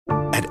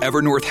At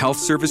Evernorth Health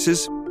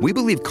Services, we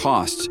believe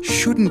costs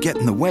shouldn't get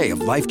in the way of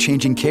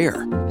life-changing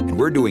care, and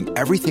we're doing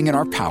everything in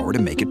our power to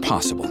make it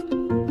possible.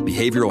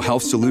 Behavioral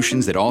health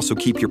solutions that also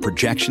keep your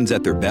projections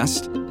at their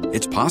best?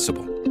 It's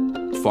possible.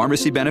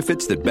 Pharmacy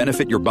benefits that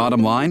benefit your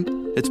bottom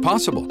line? It's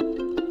possible.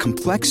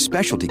 Complex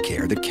specialty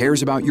care that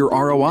cares about your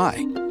ROI?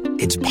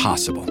 It's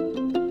possible.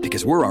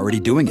 Because we're already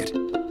doing it.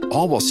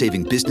 All while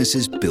saving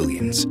businesses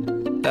billions.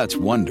 That's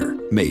Wonder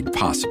made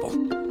possible.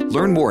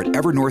 Learn more at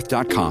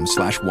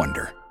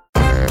evernorth.com/wonder.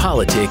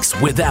 Politics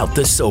without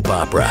the soap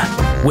opera,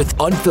 with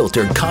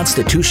unfiltered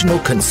constitutional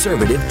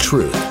conservative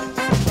truth.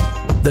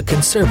 The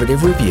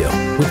Conservative Review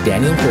with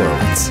Daniel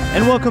Horowitz.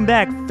 And welcome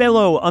back,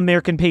 fellow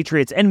American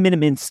patriots and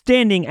Minutemen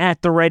standing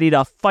at the ready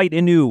to fight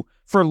anew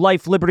for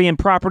life, liberty, and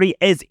property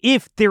as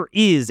if there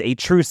is a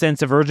true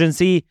sense of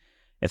urgency.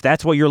 If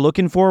that's what you're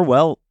looking for,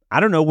 well,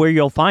 I don't know where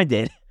you'll find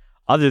it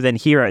other than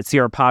here at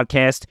CR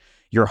Podcast.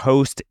 Your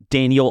host,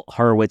 Daniel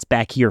Horowitz,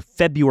 back here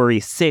February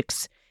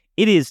 6th.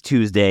 It is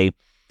Tuesday,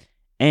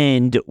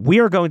 and we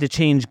are going to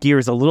change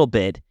gears a little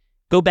bit,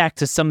 go back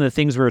to some of the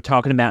things we were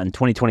talking about in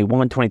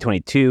 2021,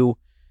 2022.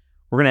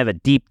 We're going to have a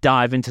deep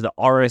dive into the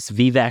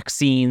RSV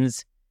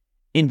vaccines,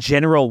 in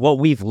general, what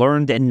we've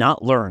learned and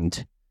not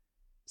learned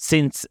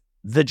since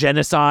the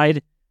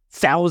genocide,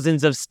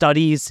 thousands of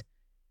studies,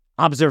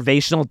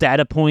 observational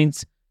data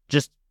points,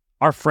 just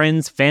our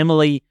friends,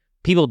 family,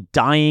 people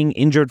dying,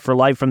 injured for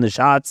life from the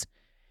shots.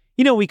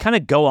 You know, we kind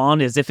of go on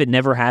as if it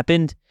never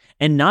happened.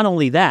 And not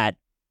only that,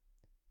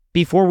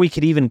 before we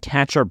could even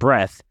catch our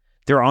breath,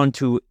 they're on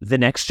to the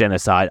next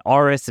genocide.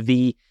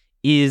 RSV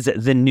is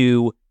the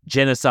new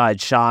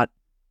genocide shot.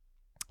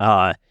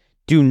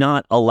 Do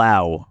not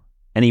allow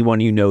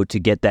anyone you know to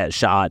get that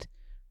shot.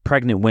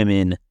 Pregnant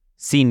women,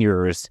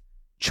 seniors,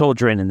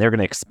 children, and they're going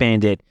to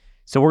expand it.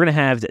 So we're going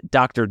to have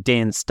Dr.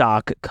 Dan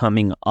Stock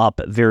coming up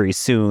very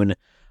soon.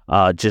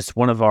 Just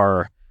one of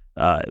our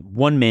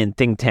one-man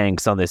think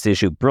tanks on this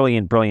issue.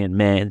 Brilliant, brilliant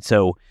man.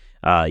 So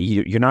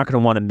you're not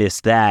going to want to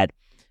miss that.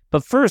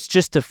 But first,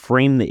 just to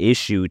frame the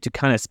issue, to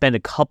kind of spend a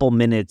couple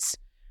minutes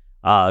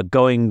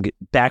going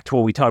back to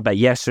what we talked about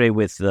yesterday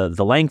with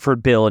the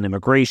Langford bill and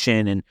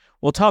immigration, and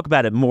we'll talk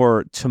about it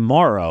more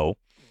tomorrow.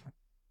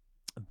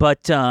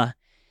 But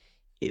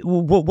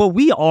what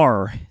we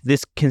are,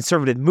 this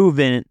conservative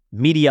movement,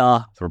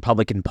 media, the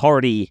Republican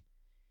Party,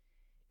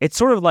 it's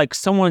sort of like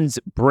someone's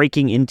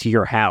breaking into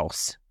your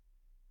house.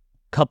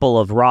 Couple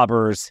of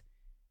robbers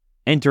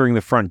entering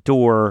the front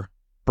door,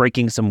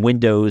 breaking some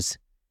windows,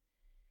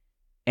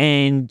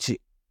 and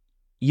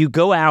you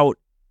go out,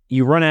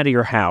 you run out of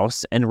your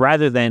house, and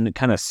rather than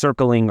kind of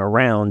circling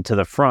around to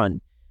the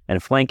front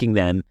and flanking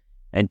them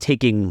and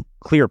taking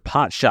clear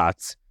pot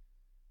shots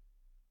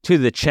to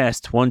the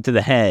chest, one to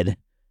the head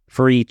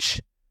for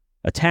each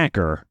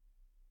attacker,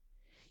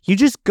 you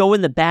just go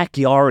in the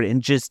backyard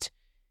and just,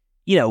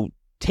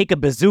 take a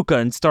bazooka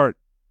and start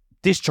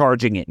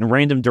discharging it in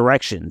random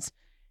directions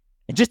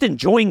and just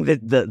enjoying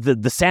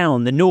the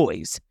sound, the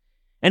noise.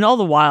 And all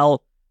the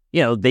while,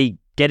 they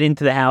get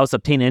into the house,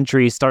 obtain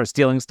entry, start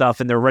stealing stuff,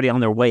 and they're already on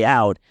their way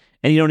out,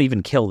 and you don't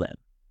even kill them.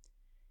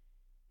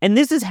 And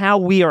this is how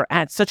we are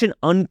at such an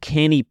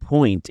uncanny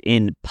point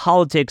in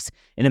politics,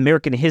 in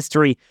American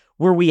history,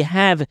 where we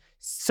have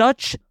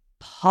such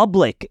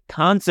public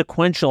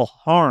consequential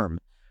harm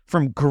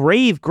from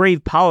grave,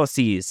 grave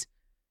policies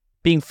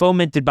being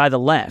fomented by the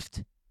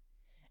left.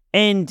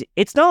 And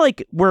it's not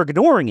like we're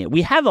ignoring it.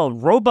 We have a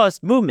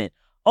robust movement.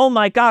 Oh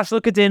my gosh,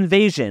 look at the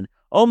invasion.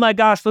 Oh my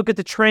gosh, look at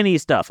the tranny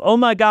stuff. Oh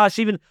my gosh,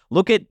 even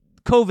look at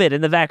COVID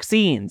and the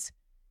vaccines.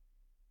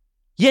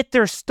 Yet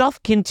their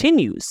stuff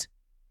continues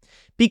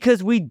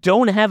because we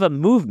don't have a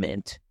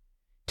movement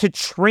to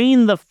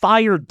train the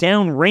fire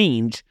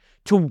downrange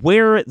to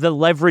where the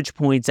leverage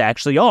points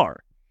actually are.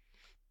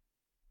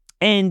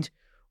 And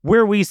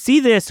where we see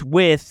this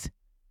with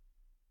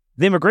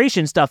the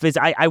immigration stuff is,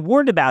 I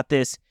warned about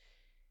this,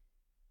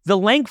 the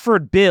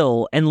Langford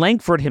bill and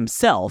Langford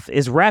himself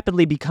is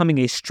rapidly becoming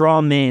a straw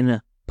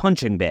man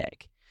punching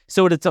bag.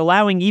 So it's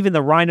allowing even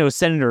the rhino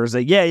senators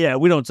that,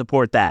 we don't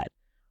support that.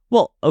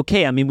 Well,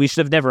 okay, we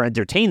should have never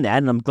entertained that,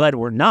 and I'm glad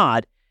we're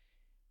not,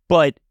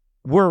 but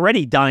we're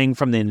already dying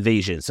from the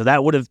invasion, so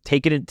that would have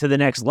taken it to the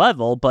next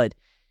level. But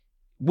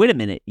wait a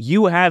minute,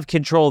 you have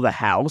control of the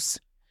House,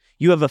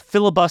 you have a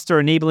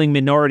filibuster-enabling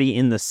minority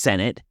in the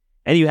Senate,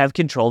 and you have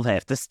control of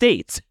half the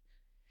states.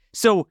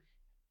 So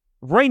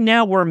right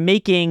now we're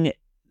making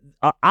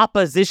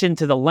opposition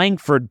to the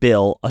Langford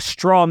bill a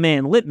straw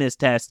man litmus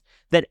test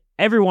that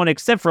everyone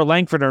except for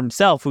Langford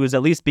himself, who is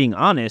at least being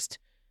honest,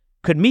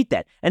 could meet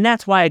that. And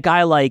that's why a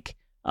guy like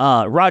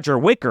Roger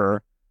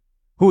Wicker,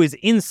 who is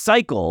in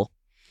cycle,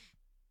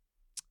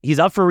 he's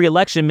up for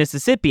re-election in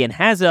Mississippi and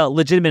has a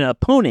legitimate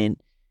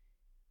opponent,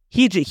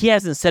 he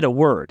hasn't said a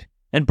word.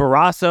 And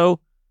Barrasso,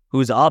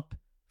 who's up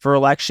for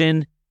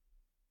election,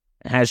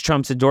 has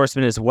Trump's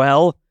endorsement as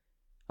well,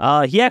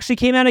 he actually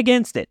came out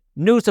against it.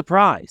 No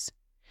surprise.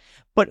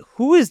 But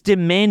who is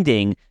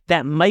demanding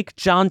that Mike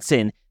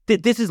Johnson,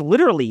 that this is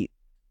literally,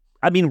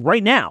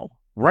 right now,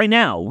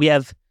 we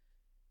have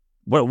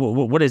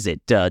what is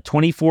it?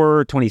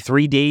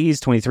 23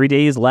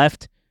 days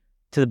left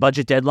to the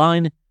budget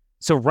deadline.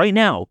 So right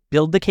now,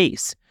 build the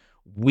case.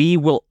 We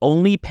will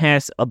only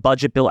pass a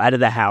budget bill out of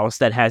the House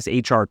that has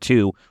H.R.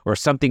 2 or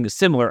something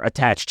similar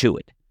attached to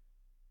it.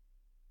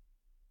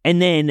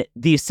 And then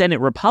the Senate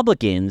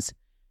Republicans,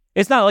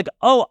 it's not like,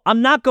 oh,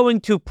 I'm not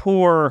going to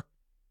pour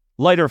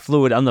lighter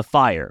fluid on the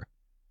fire.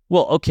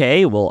 Well,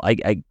 okay,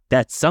 I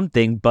that's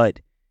something, but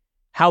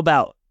how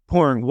about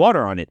pouring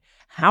water on it?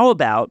 How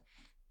about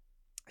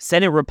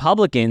Senate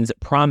Republicans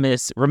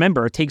promise,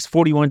 remember, it takes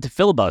 41 to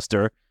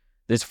filibuster.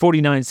 There's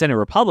 49 Senate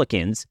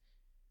Republicans.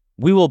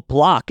 We will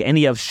block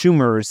any of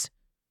Schumer's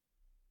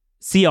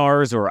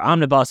CRs or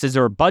omnibuses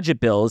or budget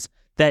bills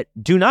that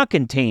do not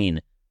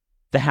contain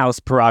the House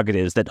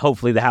prerogatives that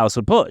hopefully the House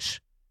would push.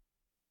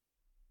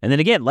 And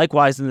then again,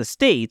 likewise in the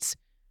states,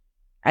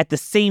 at the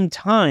same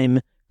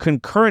time,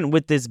 concurrent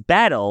with this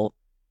battle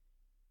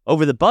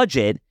over the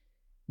budget,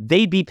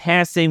 they'd be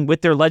passing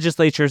with their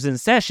legislatures in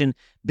session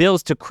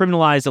bills to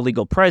criminalize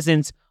illegal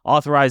presence,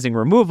 authorizing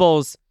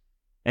removals,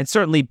 and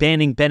certainly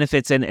banning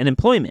benefits and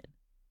employment.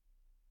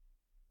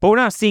 But we're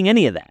not seeing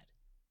any of that.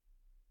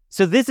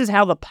 So this is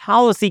how the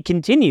policy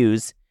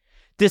continues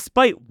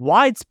despite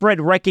widespread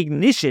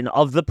recognition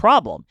of the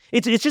problem.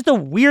 It's just a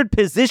weird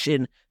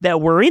position that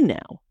we're in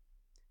now.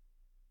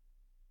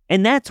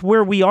 And that's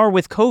where we are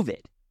with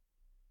COVID.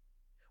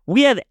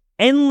 We have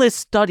endless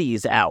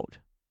studies out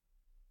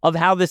of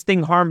how this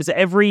thing harms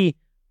every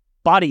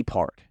body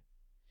part.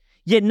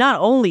 Yet not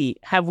only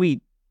have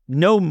we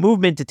no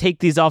movement to take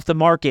these off the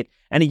market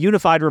and a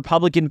unified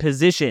Republican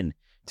position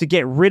to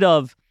get rid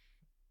of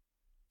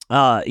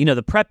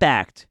the PrEP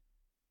Act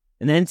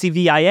and the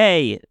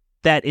NCVIA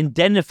that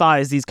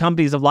indemnifies these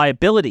companies of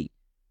liability,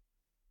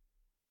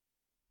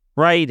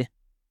 right?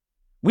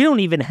 We don't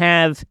even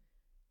have,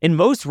 in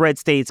most red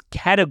states,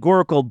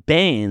 categorical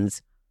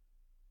bans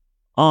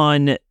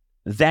on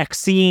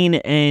vaccine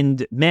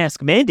and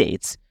mask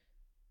mandates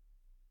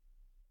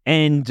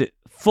and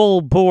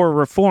full-bore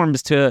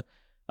reforms to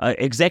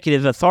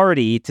executive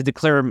authority to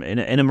declare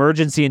an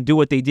emergency and do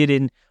what they did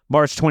in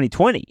March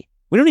 2020.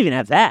 We don't even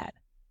have that.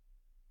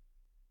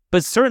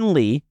 But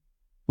certainly,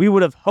 we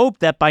would have hoped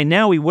that by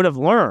now we would have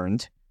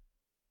learned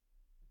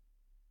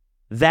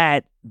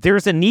that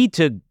there's a need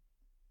to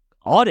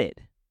audit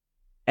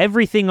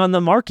everything on the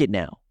market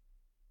now.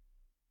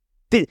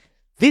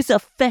 This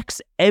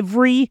affects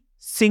every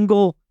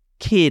single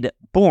kid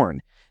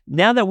born.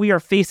 Now that we are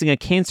facing a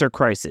cancer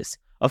crisis,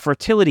 a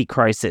fertility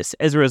crisis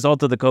as a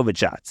result of the COVID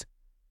shots,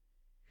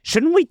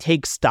 shouldn't we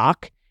take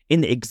stock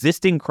in the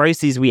existing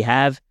crises we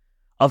have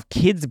of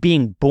kids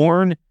being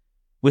born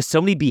with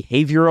so many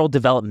behavioral,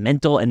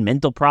 developmental, and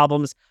mental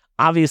problems,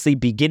 obviously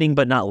beginning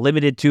but not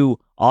limited to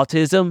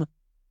autism?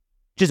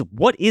 Just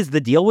what is the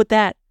deal with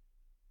that?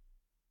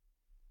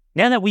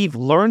 Now that we've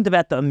learned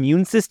about the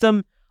immune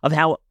system, of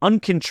how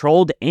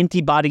uncontrolled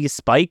antibody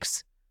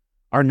spikes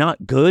are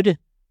not good,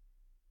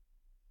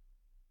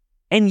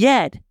 and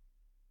yet,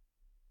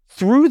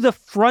 through the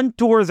front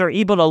doors are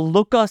able to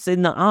look us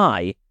in the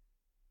eye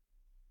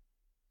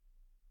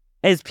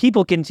as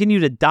people continue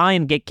to die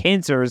and get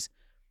cancers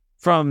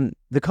from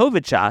the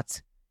COVID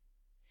shots,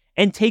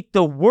 and take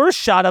the worst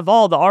shot of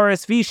all, the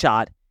RSV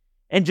shot,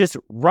 and just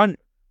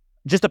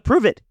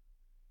approve it.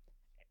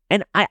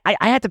 And I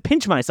had to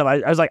pinch myself.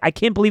 I was like, I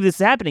can't believe this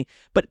is happening.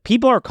 But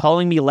people are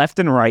calling me left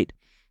and right.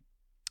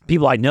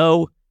 People I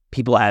know,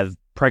 people have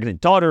pregnant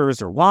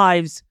daughters or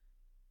wives,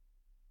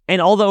 and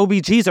all the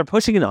OBGs are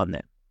pushing it on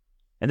them.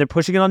 And they're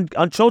pushing it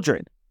on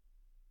children.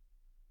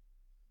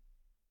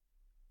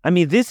 I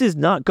mean, this is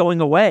not going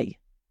away.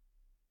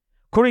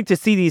 According to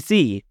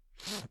CDC,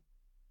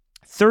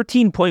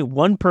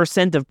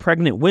 13.1% of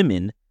pregnant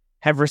women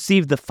have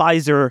received the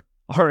Pfizer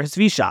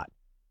RSV shot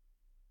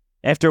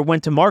after it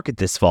went to market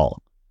this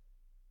fall.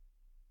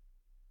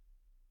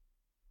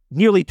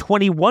 Nearly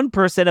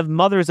 21% of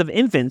mothers of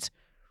infants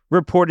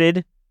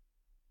reported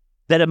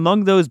that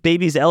among those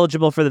babies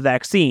eligible for the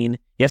vaccine,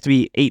 you have to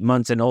be 8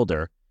 months and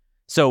older.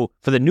 So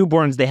for the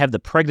newborns, they have the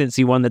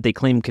pregnancy one that they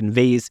claim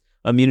conveys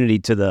immunity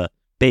to the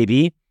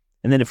baby.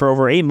 And then for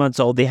over 8 months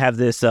old, they have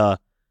this, I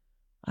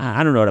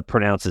don't know how to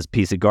pronounce this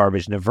piece of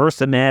garbage,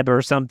 Nirsevimab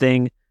or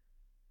something,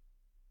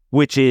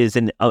 which is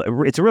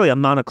it's really a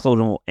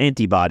monoclonal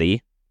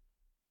antibody,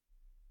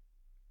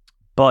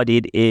 but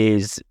it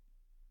is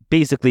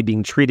basically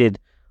being treated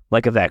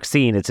like a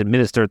vaccine. It's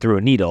administered through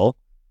a needle.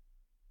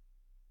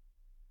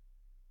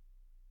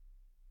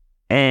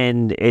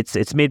 And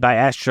it's made by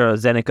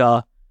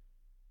AstraZeneca,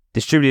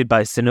 distributed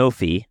by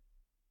Sanofi.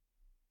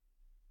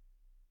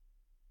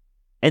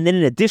 And then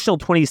an additional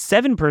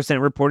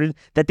 27% reported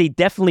that they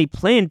definitely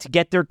planned to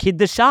get their kid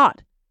the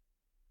shot.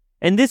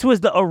 And this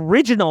was the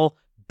original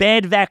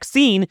bad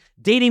vaccine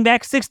dating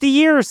back 60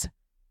 years.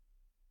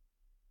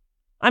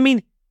 I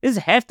mean, this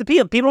is half the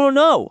people. People don't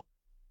know.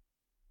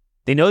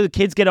 They know the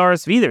kids get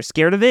RSV. They're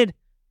scared of it.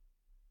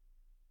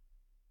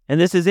 And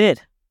this is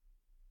it.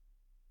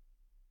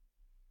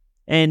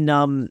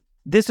 And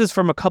this is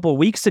from a couple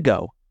weeks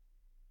ago.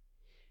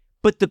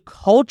 But the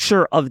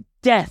culture of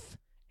death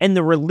And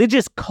the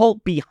religious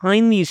cult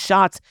behind these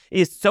shots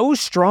is so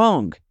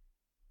strong.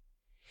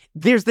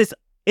 There's this,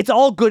 it's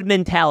all good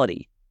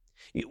mentality.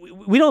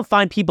 We don't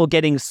find people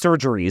getting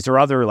surgeries or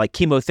other like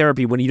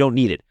chemotherapy when you don't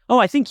need it. Oh,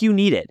 I think you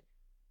need it.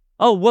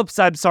 Oh, whoops,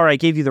 I'm sorry, I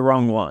gave you the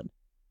wrong one.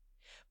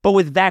 But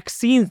with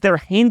vaccines, they're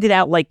handed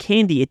out like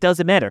candy. It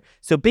doesn't matter.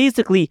 So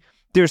basically,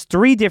 there's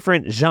 3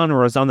 different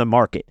genres on the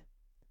market.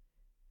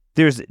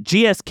 There's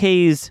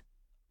GSK's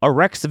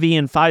RSV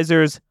and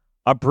Pfizer's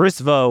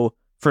Abrysvo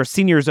for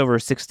seniors over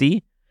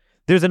 60.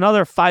 There's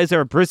another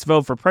Pfizer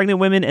Abrysvo for pregnant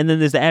women, and then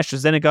there's the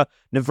AstraZeneca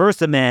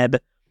Nirsevimab,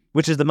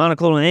 which is the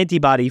monoclonal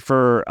antibody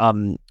for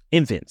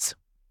infants.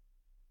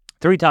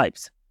 3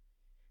 types.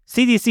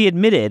 CDC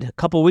admitted a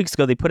couple weeks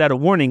ago, they put out a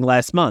warning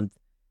last month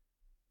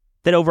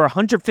that over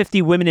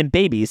 150 women and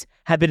babies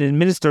have been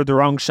administered the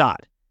wrong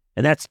shot.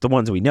 And that's the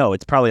ones we know.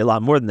 It's probably a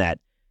lot more than that.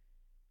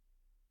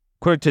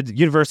 According to the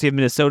University of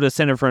Minnesota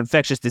Center for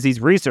Infectious Disease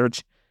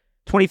Research,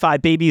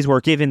 25 babies were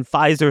given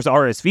Pfizer's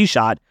RSV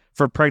shot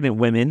for pregnant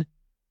women,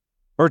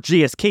 or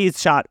GSK's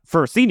shot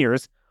for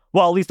seniors,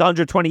 while at least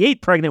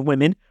 128 pregnant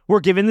women were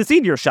given the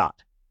senior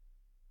shot.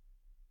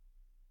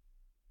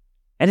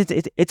 And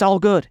it's all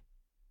good.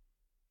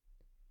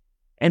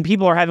 And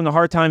people are having a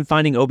hard time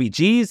finding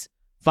OBGs,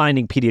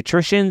 finding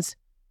pediatricians.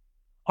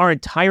 Our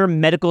entire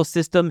medical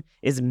system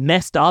is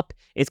messed up.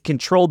 It's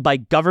controlled by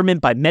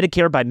government, by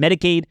Medicare, by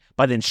Medicaid,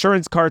 by the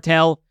insurance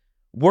cartel,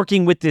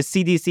 working with the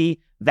CDC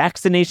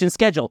vaccination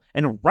schedule.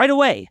 And right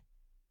away,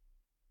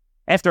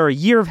 after a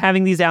year of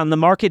having these out in the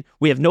market,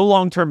 we have no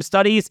long-term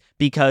studies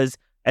because,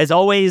 as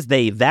always,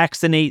 they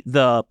vaccinate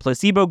the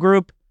placebo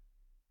group.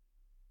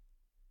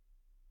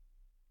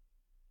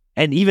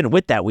 And even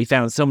with that, we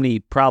found so many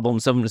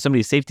problems, so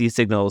many safety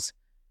signals,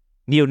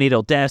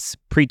 neonatal deaths,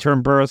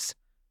 preterm births,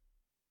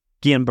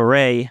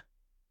 Guillain-Barré,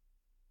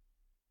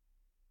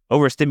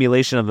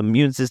 overstimulation of the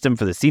immune system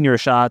for the senior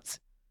shots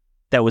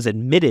that was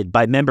admitted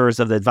by members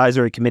of the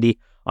Advisory Committee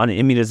on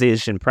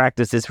Immunization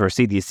Practices for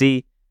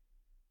CDC.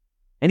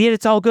 And yet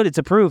it's all good. It's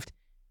approved.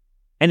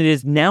 And it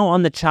is now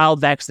on the child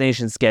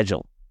vaccination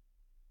schedule.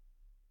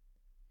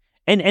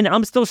 And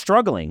I'm still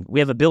struggling. We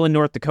have a bill in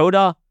North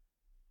Dakota.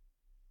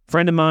 A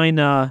friend of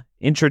mine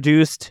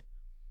introduced...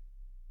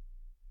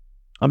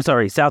 I'm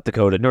sorry, South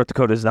Dakota. North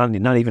Dakota is not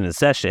even in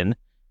session.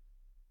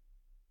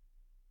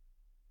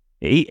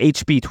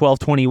 HB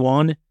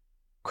 1221.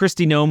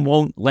 Kristi Noem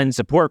won't lend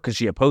support because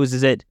she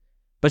opposes it,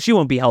 but she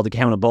won't be held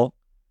accountable.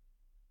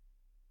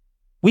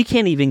 We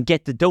can't even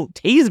get the "don't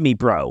tase me,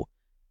 bro"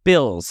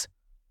 bills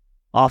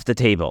off the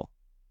table.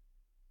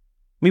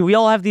 I mean, we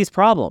all have these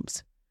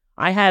problems.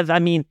 I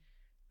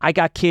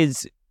got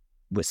kids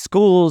with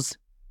schools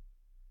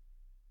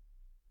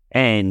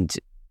and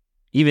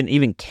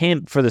even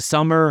camp for the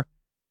summer.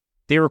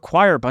 They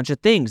require a bunch of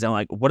things. I'm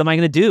like, what am I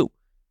going to do?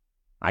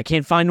 I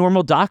can't find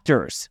normal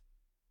doctors.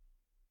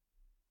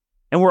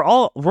 And we're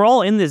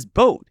all in this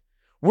boat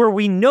where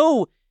we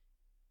know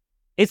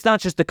it's not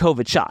just the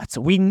COVID shots.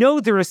 We know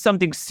there is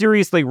something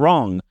seriously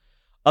wrong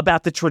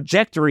about the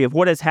trajectory of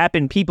what has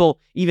happened. People,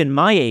 even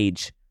my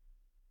age,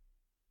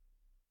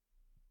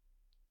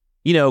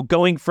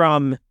 going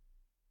from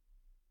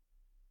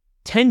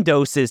 10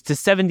 doses to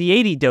 70,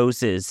 80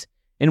 doses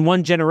in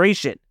one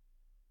generation.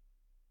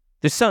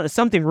 There's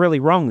something really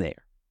wrong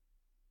there.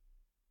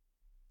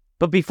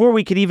 But before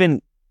we could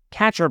even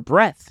catch our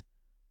breath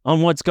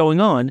on what's going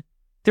on,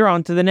 they're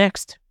on to the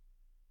next.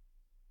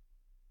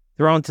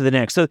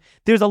 So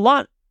there's a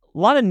lot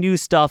of new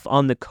stuff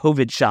on the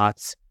COVID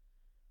shots.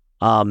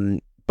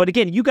 But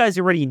again, you guys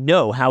already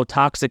know how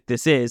toxic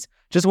this is.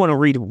 Just want to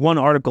read one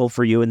article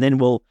for you, and then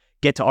we'll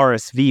get to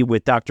RSV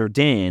with Dr.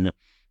 Dan.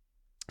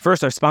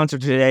 First, our sponsor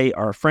today,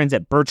 our friends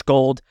at Birch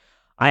Gold.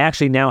 I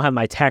actually now have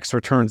my tax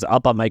returns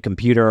up on my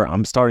computer.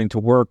 I'm starting to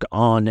work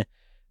on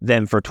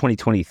them for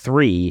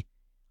 2023.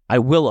 I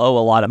will owe a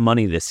lot of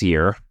money this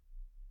year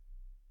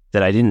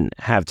that I didn't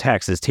have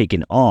taxes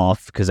taken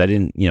off because I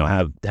didn't,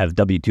 have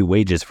W-2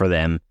 wages for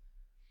them.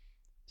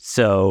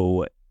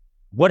 So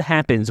what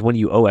happens when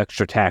you owe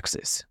extra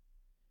taxes?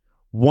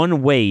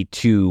 One way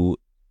to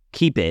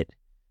keep it,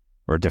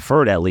 or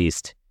defer it at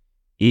least,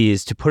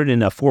 is to put it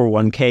in a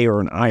 401k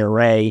or an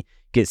IRA,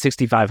 get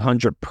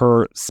 $6,500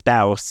 per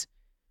spouse.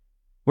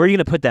 Where are you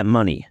going to put that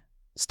money?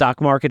 Stock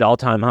market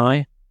all-time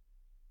high?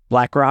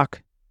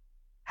 BlackRock?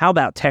 How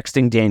about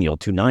texting Daniel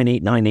to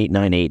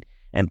 989898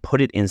 and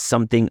put it in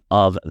something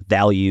of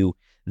value?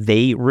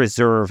 They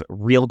reserve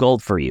real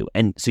gold for you.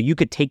 And so you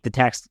could take the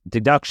tax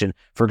deduction,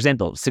 for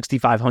example,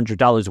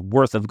 $6,500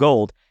 worth of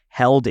gold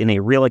held in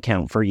a real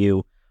account for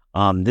you.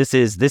 This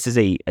is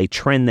a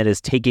trend that is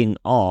taking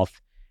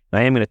off.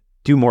 I am going to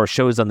do more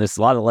shows on this.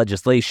 A lot of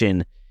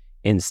legislation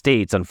in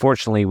states.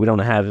 Unfortunately, we don't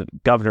have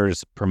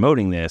governors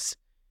promoting this.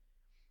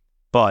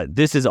 But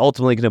this is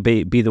ultimately going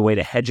to be the way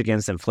to hedge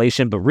against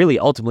inflation, but really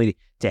ultimately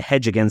to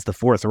hedge against the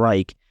Fourth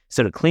Reich.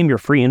 So to claim your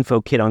free info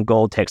kit on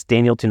gold, text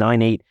Daniel to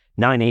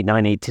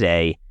 989898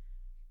 today,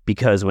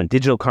 because when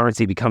digital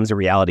currency becomes a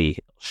reality,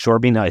 sure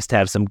be nice to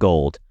have some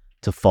gold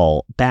to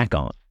fall back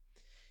on.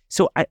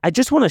 So I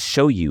just want to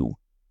show you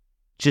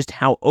just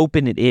how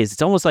open it is.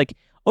 It's almost like,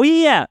 oh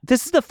yeah,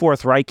 this is the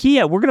Fourth Reich.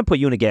 Yeah, we're gonna put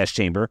you in a gas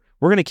chamber.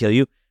 We're gonna kill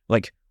you.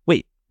 Like,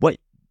 wait, what?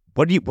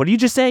 What did you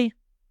just say?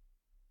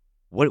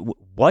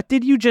 What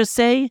did you just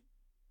say?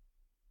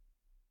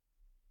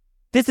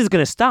 This is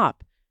gonna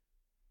stop.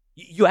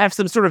 You have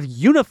some sort of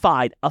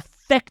unified,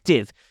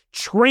 effective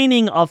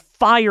training of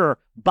fire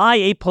by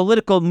a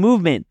political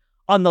movement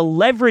on the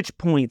leverage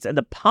points and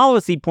the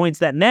policy points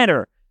that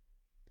matter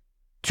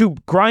to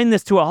grind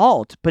this to a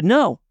halt. But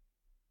no,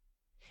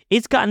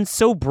 it's gotten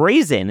so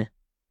brazen.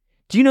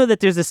 Do you know that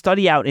there's a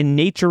study out in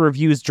Nature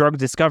Reviews Drug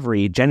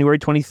Discovery, January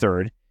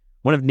 23rd,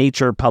 one of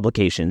Nature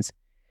publications.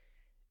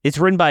 It's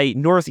written by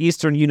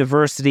Northeastern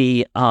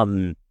University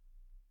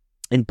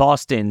in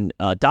Boston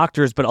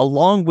doctors, but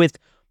along with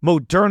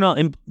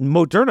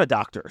Moderna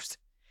doctors.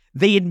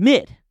 They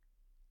admit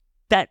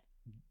that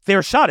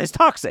their shot is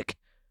toxic.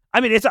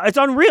 I mean, it's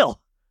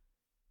unreal.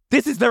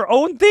 This is their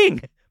own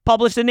thing,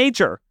 published in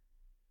Nature.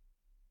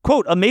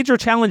 Quote, a major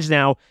challenge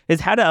now is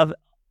how to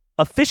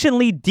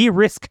efficiently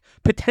de-risk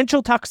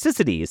potential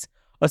toxicities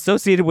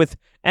associated with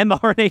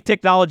mRNA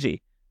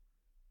technology.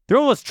 They're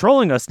almost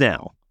trolling us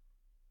now.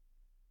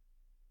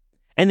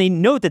 And they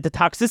note that the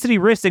toxicity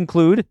risks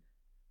include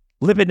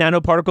lipid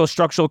nanoparticle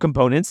structural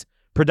components,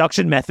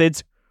 production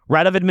methods,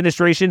 route of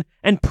administration,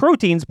 and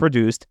proteins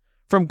produced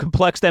from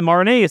complex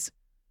mRNAs.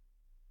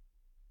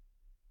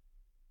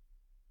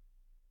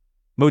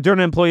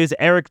 Moderna employees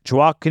Eric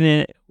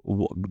Jacquinet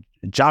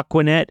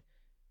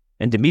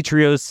and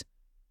Demetrios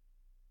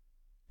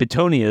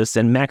Bitonius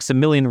and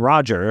Maximilian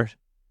Rogers.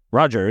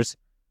 They're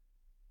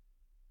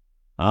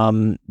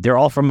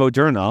all from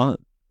Moderna,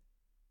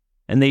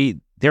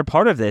 and they're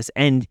part of this.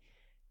 And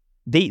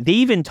they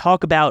even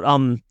talk about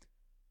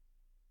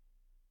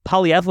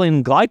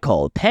polyethylene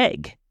glycol,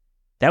 PEG.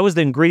 That was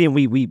the ingredient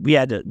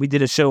we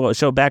did a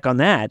show back on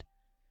that,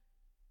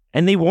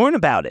 and they warn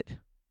about it.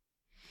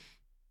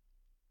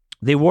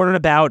 They warn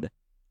about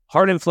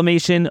heart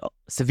inflammation,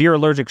 severe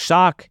allergic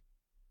shock,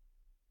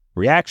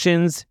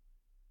 reactions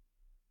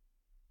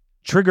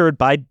triggered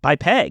by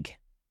PEG.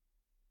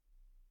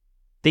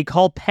 They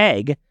call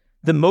PEG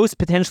the most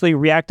potentially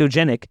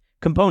reactogenic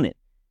component.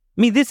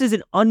 I mean, this is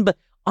an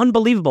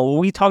unbelievable.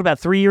 What we talked about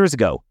 3 years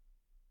ago.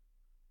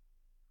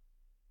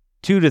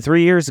 2 to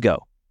 3 years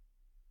ago.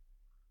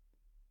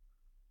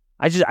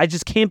 I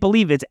just can't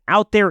believe it's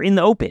out there in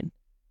the open.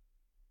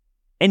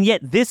 And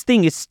yet this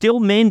thing is still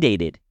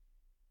mandated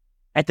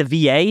at the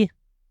VA.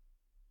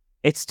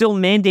 It's still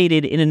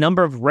mandated in a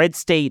number of red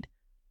state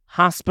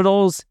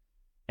hospitals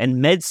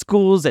and med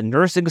schools and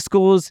nursing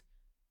schools.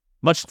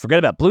 Forget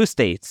about blue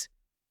states.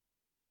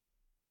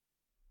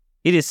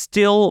 It is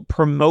still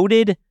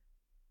promoted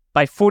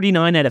by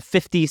 49 out of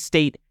 50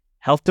 state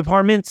health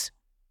departments.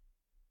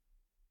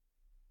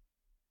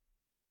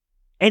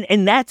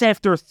 And that's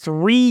after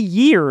 3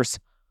 years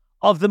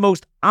of the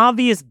most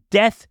obvious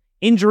death,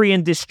 injury,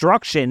 and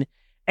destruction.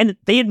 And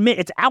they admit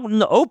it's out in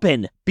the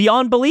open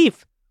beyond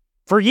belief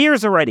for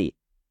years already.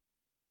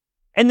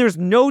 And there's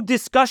no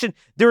discussion.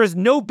 There is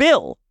no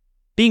bill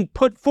being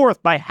put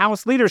forth by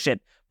House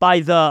leadership, by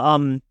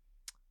the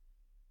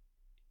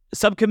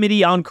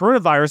subcommittee on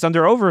coronavirus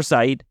under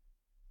oversight.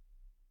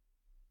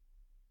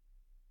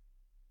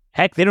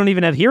 Heck, they don't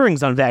even have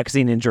hearings on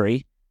vaccine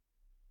injury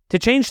to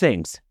change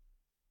things.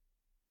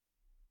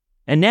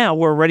 And now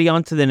we're already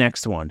on to the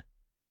next one.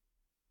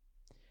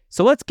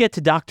 So let's get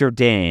to Dr.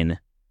 Dan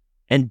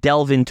and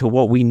delve into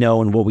what we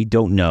know and what we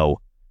don't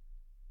know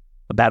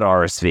about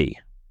RSV.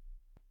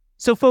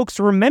 So folks,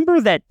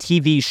 remember that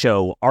TV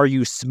show, Are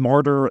You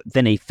Smarter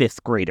Than a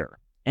Fifth Grader?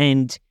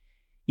 And,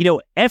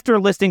 after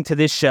listening to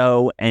this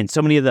show and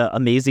so many of the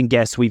amazing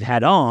guests we've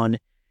had on,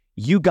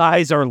 you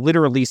guys are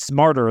literally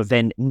smarter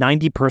than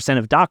 90%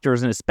 of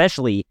doctors, and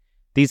especially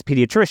these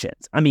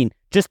pediatricians. I mean,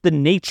 just the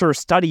Nature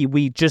study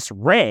we just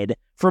read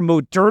from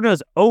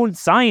Moderna's own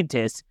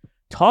scientists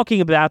talking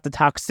about the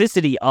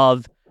toxicity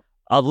of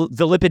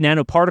the lipid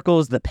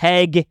nanoparticles, the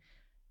PEG,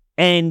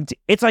 and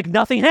it's like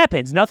nothing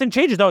happens, nothing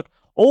changes. They're like,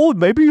 oh,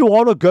 maybe you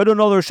want to get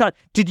another shot.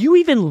 Did you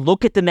even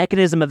look at the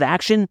mechanism of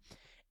action?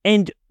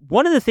 And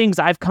one of the things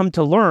I've come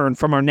to learn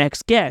from our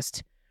next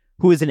guest,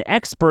 who is an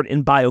expert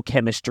in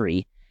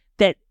biochemistry,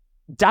 that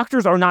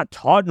doctors are not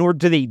taught, nor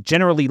do they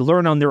generally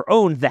learn on their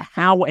own, the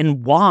how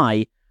and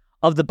why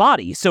of the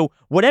body. So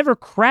whatever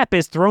crap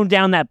is thrown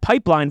down that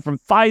pipeline from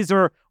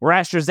Pfizer or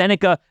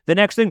AstraZeneca, the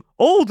next thing,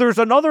 oh, there's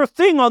another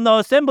thing on the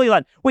assembly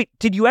line. Wait,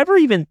 did you ever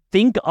even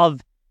think of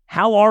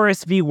how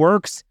RSV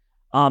works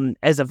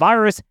as a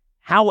virus,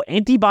 how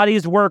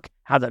antibodies work,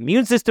 how the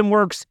immune system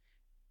works?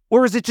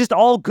 Or is it just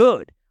all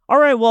good? All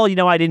right, well,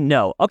 I didn't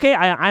know. Okay,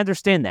 I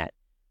understand that.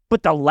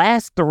 But the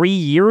last 3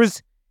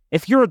 years,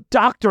 if you're a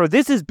doctor,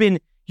 this has been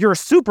your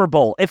Super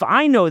Bowl. If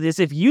I know this,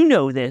 if you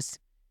know this,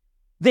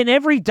 then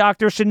every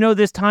doctor should know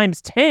this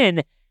times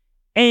 10.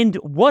 And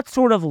what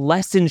sort of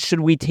lessons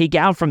should we take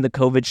out from the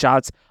COVID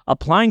shots,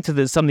 applying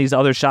to some of these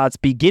other shots,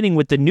 beginning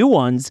with the new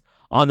ones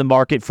on the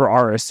market for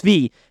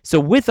RSV? So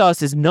with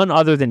us is none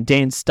other than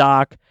Dan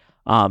Stock.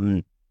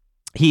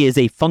 He is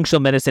a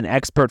functional medicine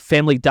expert,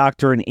 family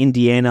doctor in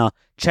Indiana.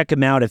 Check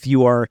him out if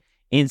you are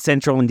in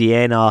central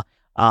Indiana.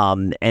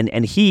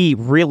 And he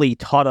really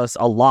taught us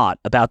a lot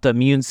about the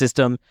immune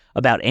system,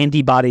 about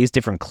antibodies,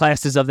 different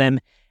classes of them.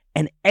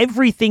 And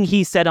everything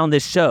he said on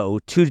this show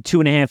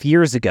 2.5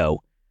 years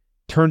ago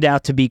turned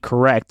out to be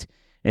correct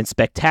in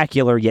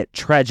spectacular yet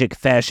tragic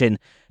fashion.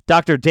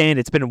 Dr. Dan,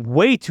 it's been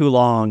way too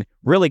long.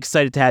 Really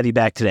excited to have you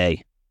back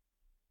today.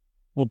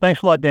 Well,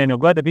 thanks a lot, Daniel.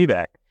 Glad to be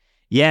back.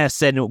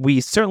 Yes, and we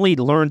certainly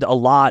learned a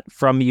lot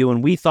from you,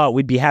 and we thought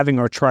we'd be having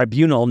our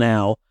tribunal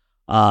now,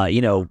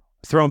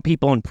 throwing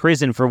people in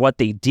prison for what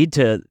they did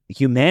to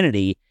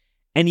humanity.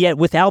 And yet,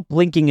 without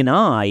blinking an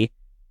eye,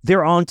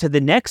 they're on to the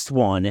next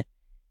one.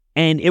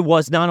 And it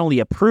was not only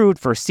approved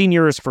for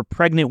seniors, for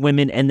pregnant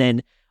women, and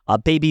then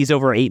babies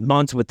over 8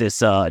 months with this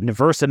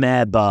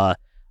nirsevimab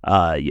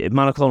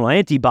monoclonal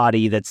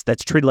antibody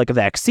that's treated like a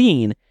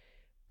vaccine,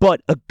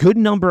 but a good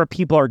number of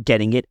people are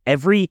getting it.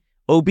 Every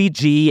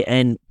OBG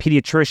and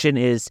pediatrician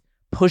is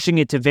pushing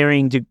it to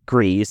varying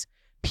degrees.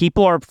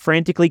 People are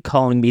frantically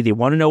calling me. They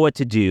want to know what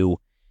to do.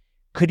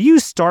 Could you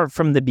start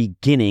from the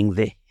beginning,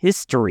 the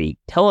history?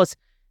 Tell us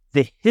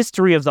the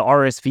history of the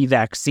RSV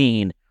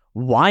vaccine,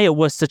 why it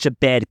was such a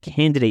bad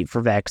candidate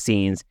for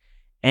vaccines,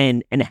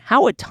 and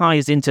how it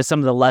ties into some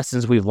of the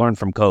lessons we've learned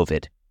from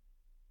COVID.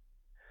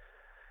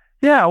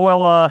 Yeah,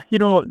 well,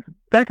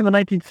 back in the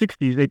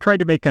 1960s, they tried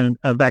to make a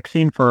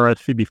vaccine for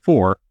RSV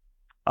before.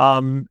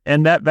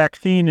 And that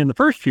vaccine in the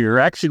first year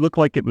actually looked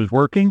like it was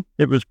working.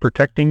 It was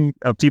protecting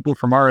people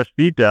from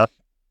RSV death.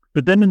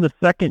 But then in the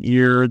second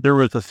year, there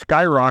was a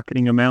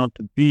skyrocketing amount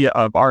of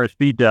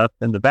RSV death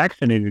in the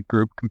vaccinated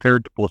group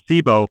compared to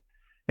placebo.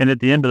 And at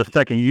the end of the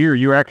second year,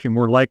 you're actually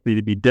more likely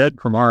to be dead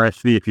from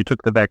RSV if you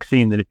took the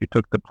vaccine than if you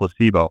took the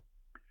placebo.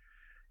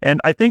 And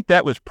I think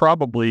that was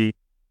probably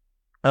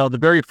the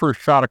very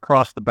first shot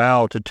across the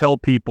bow to tell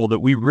people that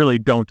we really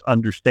don't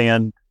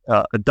understand,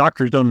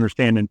 doctors don't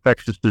understand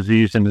infectious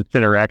disease and its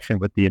interaction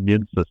with the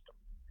immune system.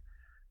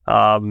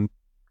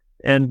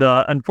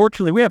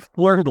 Unfortunately, we have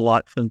learned a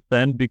lot since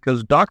then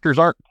because doctors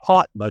aren't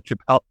taught much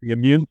about the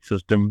immune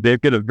system. They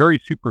get a very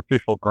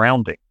superficial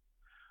grounding.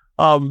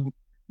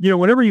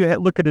 Whenever you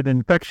look at an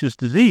infectious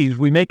disease,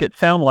 we make it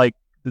sound like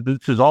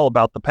this is all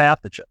about the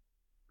pathogen.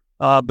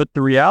 But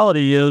the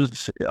reality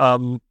is,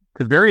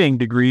 to varying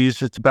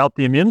degrees, it's about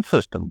the immune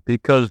system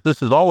because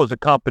this is always a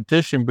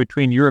competition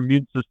between your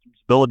immune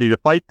system's ability to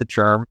fight the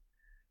germ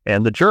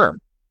and the germ.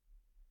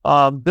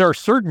 There are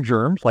certain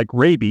germs, like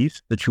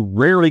rabies, that you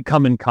rarely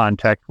come in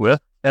contact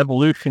with.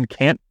 Evolution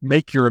can't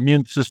make your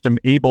immune system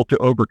able to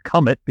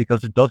overcome it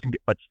because it doesn't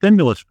get much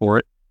stimulus for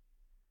it,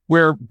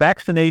 where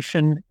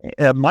vaccination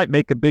might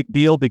make a big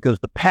deal because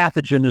the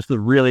pathogen is the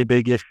really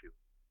big issue.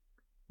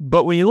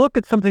 But when you look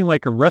at something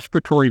like a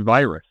respiratory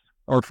virus,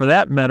 or for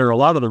that matter, a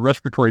lot of the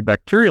respiratory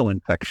bacterial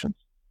infections,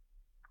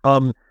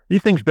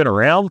 these things have been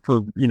around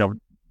for,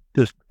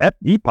 just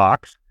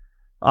epochs.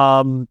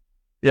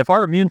 If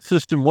our immune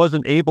system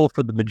wasn't able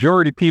for the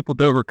majority of people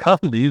to overcome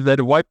these, they'd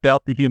have wiped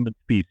out the human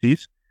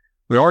species.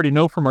 We already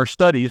know from our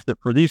studies that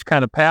for these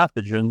kind of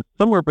pathogens,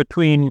 somewhere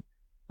between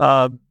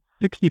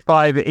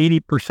 65 to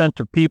 80%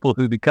 of people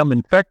who become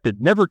infected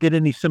never get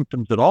any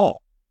symptoms at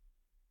all,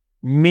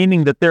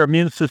 meaning that their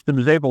immune system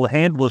is able to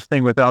handle this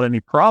thing without any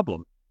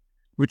problem,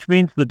 which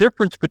means the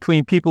difference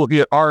between people who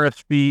get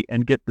RSV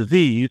and get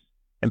disease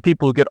and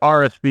people who get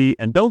RSV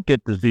and don't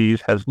get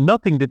disease has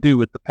nothing to do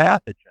with the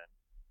pathogen.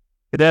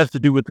 It has to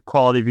do with the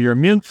quality of your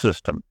immune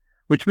system,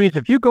 which means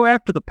if you go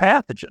after the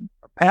pathogen,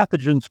 a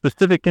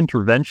pathogen-specific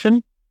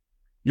intervention,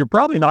 you're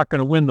probably not going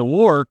to win the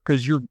war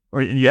because you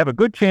have a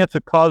good chance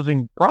of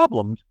causing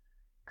problems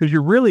because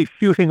you're really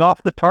shooting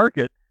off the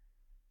target.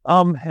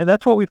 And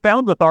that's what we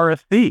found with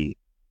RSV.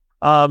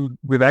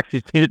 We've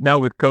actually seen it now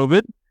with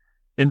COVID.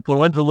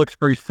 Influenza looks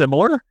very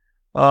similar.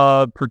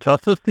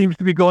 Pertussis seems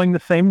to be going the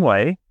same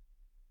way.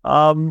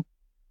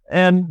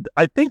 And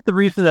I think the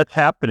reason that's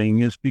happening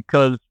is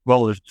because,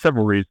 well, there's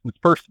several reasons.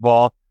 First of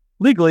all,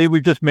 legally,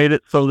 we've just made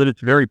it so that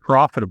it's very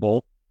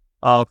profitable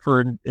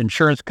for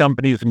insurance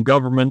companies and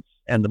governments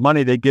and the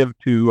money they give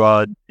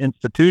to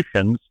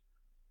institutions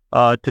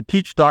to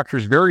teach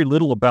doctors very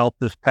little about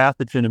this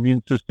pathogen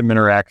immune system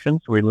interaction.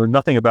 So we learn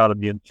nothing about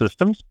immune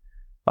systems.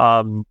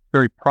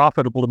 Very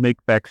profitable to make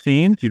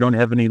vaccines. You don't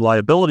have any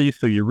liability,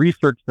 so you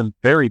research them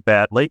very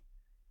badly.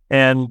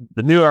 And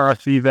the new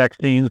RSV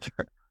vaccines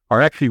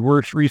are actually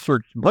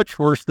researched much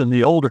worse than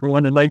the older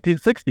one in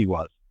 1960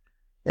 was.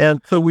 And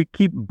so we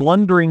keep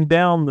blundering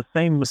down the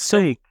same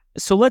mistake.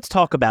 So let's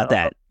talk about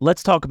that.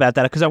 Let's talk about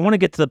that because I want to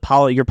get to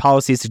your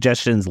policy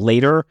suggestions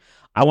later.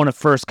 I want to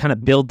first kind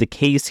of build the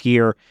case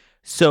here.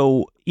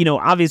 So,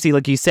 obviously,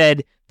 like you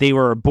said, they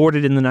were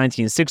aborted in the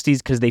 1960s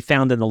because they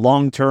found in the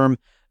long term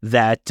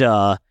that,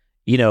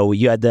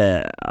 you had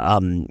the,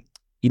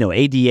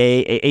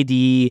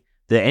 ADE,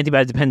 the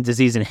antibody-dependent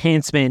disease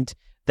enhancement,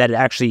 that it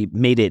actually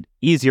made it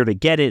easier to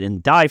get it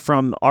and die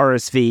from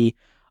RSV.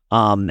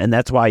 And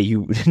that's why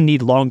you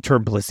need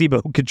long-term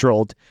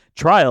placebo-controlled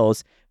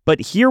trials. But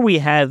here we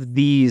have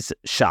these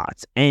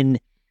shots. And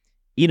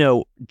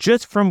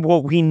just from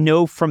what we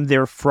know from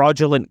their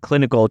fraudulent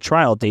clinical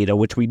trial data,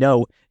 which we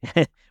know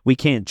we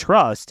can't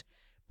trust,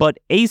 but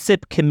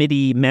ACIP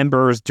committee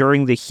members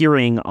during the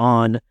hearing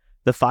on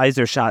the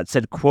Pfizer shot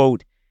said,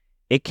 quote,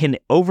 "It can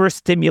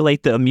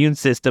overstimulate the immune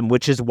system,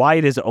 which is why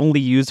it is only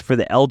used for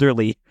the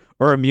elderly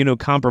or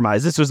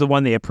immunocompromised." This was the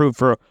one they approved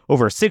for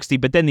over 60,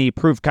 but then they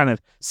approved kind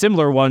of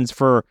similar ones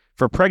for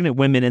pregnant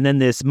women, and then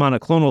this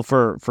monoclonal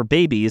for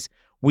babies.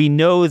 We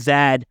know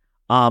that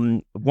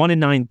 1 in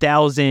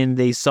 9,000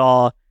 they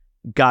saw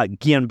got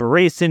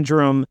Guillain-Barré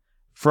syndrome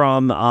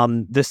from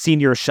the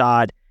senior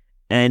shot.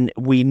 And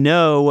we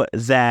know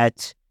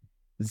that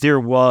there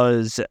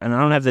was, and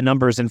I don't have the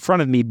numbers in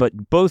front of me,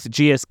 but both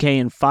GSK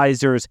and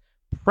Pfizer's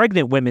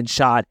pregnant women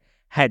shot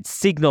had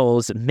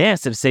signals,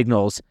 massive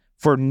signals,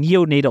 for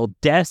neonatal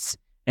deaths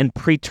and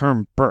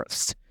preterm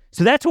births.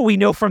 So that's what we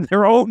know from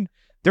their own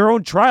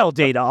trial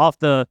data off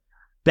the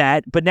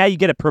bat. But now you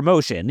get a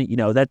promotion,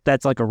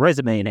 that's like a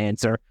resume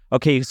enhancer.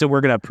 Okay, so we're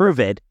going to approve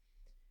it.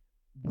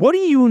 What do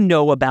you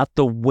know about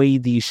the way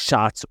these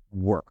shots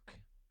work?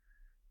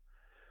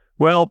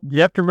 Well, you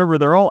have to remember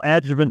they're all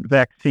adjuvant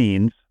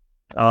vaccines.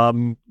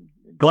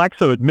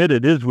 Glaxo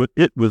admitted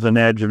it was an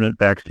adjuvant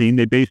vaccine.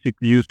 They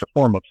basically used a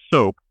form of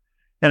soap.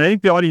 And I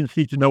think the audience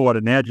needs to know what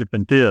an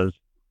adjuvant is.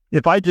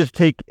 If I just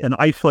take an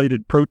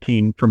isolated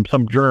protein from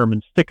some germ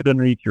and stick it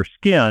underneath your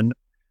skin,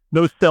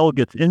 no cell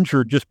gets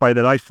injured just by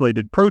that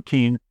isolated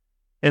protein.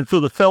 And so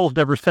the cells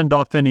never send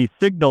off any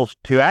signals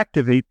to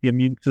activate the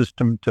immune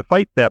system to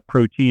fight that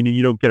protein, and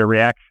you don't get a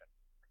reaction.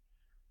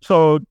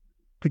 So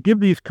to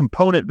give these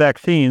component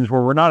vaccines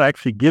where we're not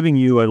actually giving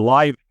you a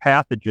live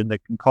pathogen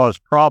that can cause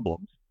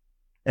problems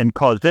and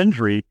cause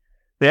injury,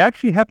 they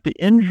actually have to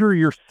injure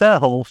your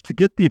cells to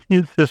get the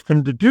immune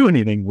system to do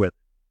anything with it.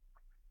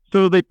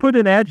 So they put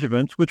in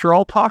adjuvants, which are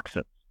all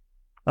toxins.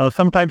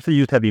 Sometimes they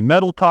use heavy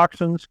metal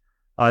toxins.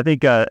 I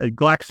think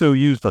Glaxo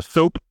used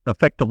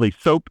effectively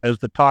soap as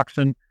the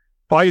toxin.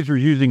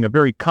 Pfizer's using a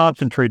very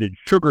concentrated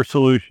sugar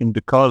solution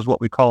to cause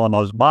what we call an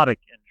osmotic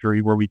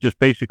injury, where we just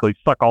basically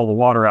suck all the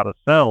water out of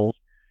cells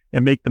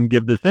and make them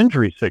give this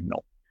injury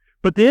signal.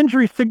 But the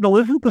injury signal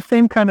isn't the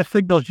same kind of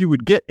signals you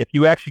would get if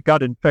you actually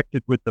got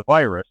infected with the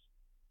virus.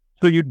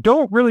 So you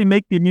don't really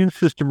make the immune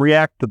system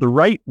react the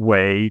right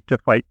way to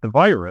fight the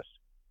virus.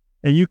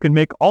 And you can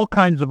make all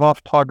kinds of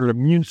off-target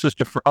immune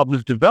system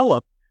problems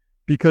develop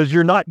because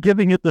you're not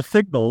giving it the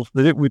signals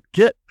that it would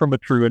get from a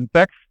true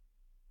infection.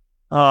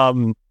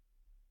 And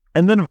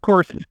then, of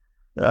course,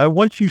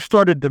 once you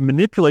started to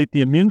manipulate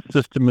the immune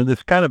system in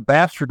this kind of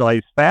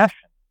bastardized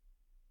fashion,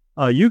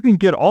 you can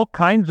get all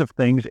kinds of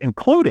things,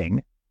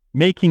 including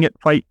making it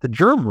fight the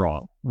germ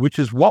wrong, which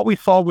is what we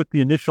saw with the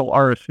initial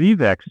RSV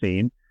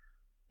vaccine.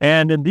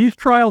 And in these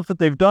trials that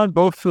they've done,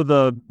 both for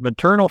the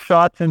maternal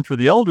shots and for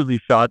the elderly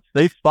shots,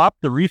 they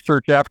stopped the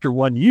research after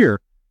 1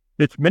 year.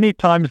 It's many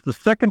times the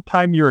second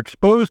time you're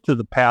exposed to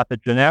the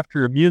pathogen after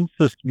your immune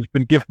system's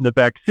been given the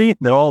vaccine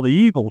that all the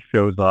evil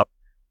shows up.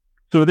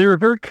 So they were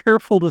very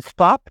careful to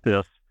stop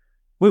this.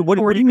 Wait, what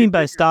do you mean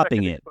by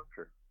stopping it?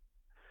 Exposure.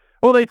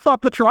 Well, they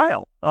stopped the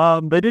trial.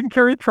 They didn't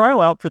carry the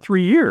trial out for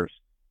 3 years.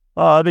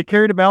 They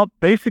carried them out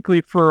basically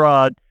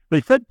for,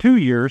 they said 2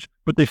 years,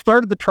 but they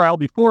started the trial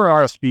before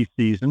RSV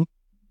season.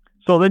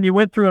 So then you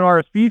went through an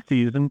RSV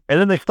season, and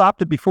then they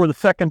stopped it before the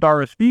second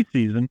RSV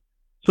season,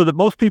 so that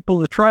most people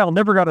in the trial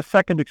never got a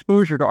second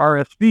exposure to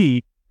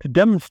RSV to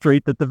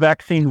demonstrate that the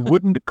vaccine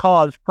wouldn't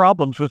cause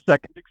problems with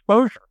second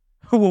exposure.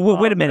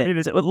 Wait a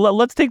minute.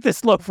 Let's take this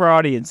slow for our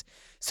audience.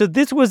 So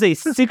this was a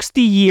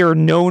 60-year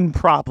known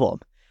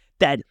problem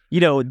that,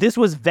 this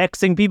was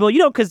vexing people,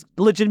 because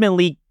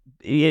legitimately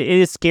it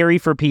is scary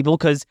for people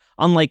because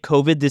unlike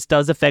COVID, this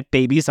does affect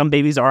babies. Some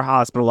babies are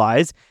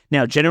hospitalized.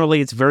 Now,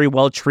 generally, it's very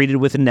well treated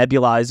with a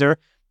nebulizer,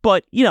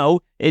 but,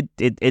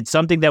 it's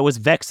something that was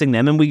vexing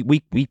them, and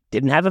we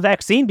didn't have a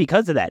vaccine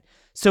because of that.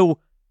 So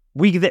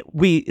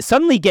we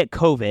suddenly get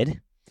COVID,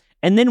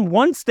 and then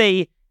once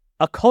they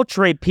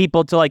acculturate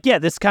people to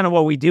this is kind of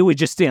what we do. We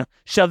just,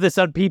 shove this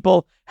on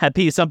people,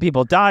 some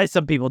people die,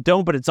 some people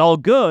don't, but it's all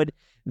good.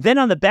 Then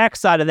on the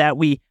backside of that,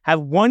 we have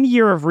 1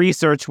 year of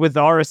research with the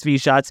RSV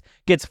shots,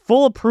 gets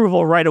full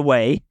approval right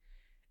away.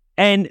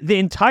 And the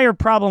entire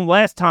problem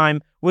last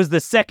time was the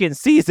second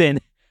season.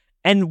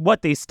 And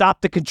they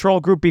stopped the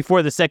control group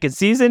before the second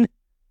season?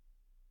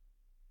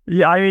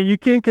 Yeah, I mean, you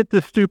can't get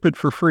this stupid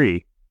for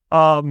free.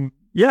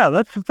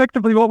 That's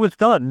effectively what was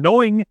done.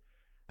 Knowing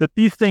that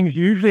these things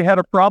usually had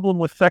a problem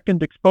with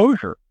second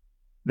exposure,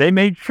 they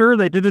made sure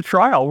they did a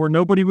trial where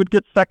nobody would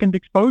get second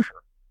exposure.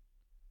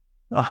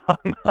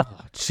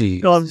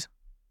 Jeez.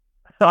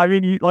 I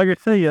mean, like I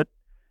say,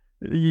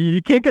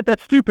 you can't get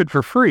that stupid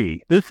for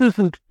free. This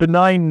isn't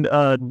benign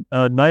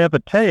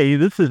naivete.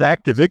 This is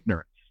active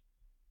ignorance.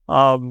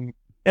 In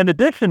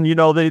addition,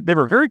 they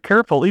were very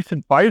careful, at least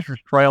in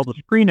Pfizer's trial, to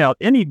screen out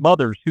any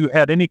mothers who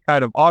had any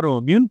kind of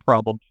autoimmune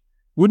problems,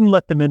 wouldn't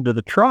let them into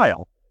the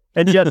trial.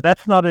 And yet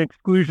that's not an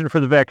exclusion for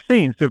the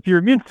vaccine. So if your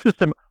immune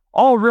system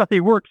already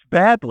works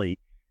badly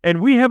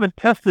and we haven't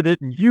tested it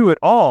in you at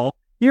all,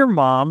 here,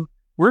 Mom,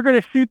 we're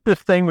going to shoot this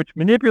thing which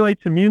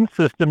manipulates immune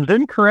systems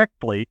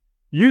incorrectly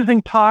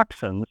using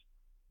toxins.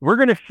 We're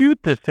going to shoot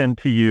this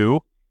into you,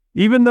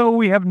 even though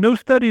we have no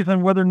studies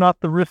on whether or not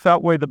the risks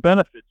outweigh the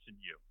benefits in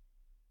you.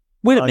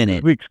 Wait a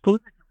minute. We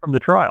excluded it from the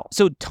trial.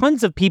 So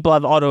tons of people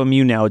have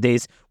autoimmune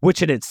nowadays,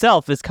 which in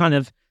itself is kind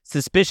of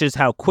suspicious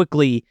how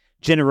quickly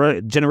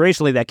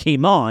generationally that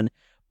came on.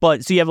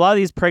 But so you have a lot of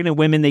these pregnant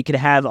women, they could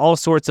have all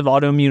sorts of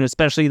autoimmune,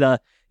 especially the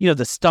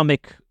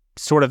stomach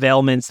sort of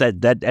ailments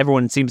that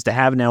everyone seems to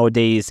have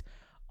nowadays.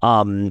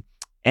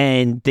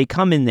 And they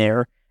come in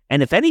there,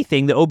 and if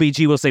anything, the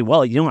OBG will say,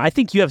 well, I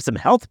think you have some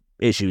health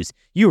issues.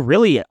 You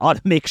really ought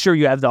to make sure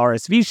you have the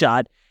RSV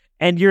shot.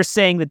 And you're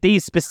saying that they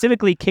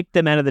specifically kicked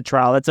them out of the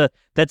trial.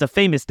 That's a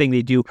famous thing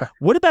they do.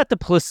 What about the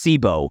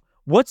placebo?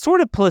 What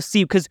sort of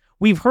placebo? Because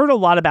we've heard a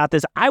lot about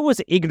this. I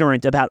was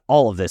ignorant about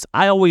all of this.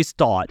 I always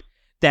thought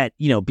that,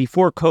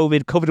 before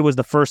COVID was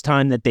the first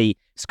time that they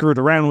screwed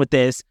around with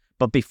this.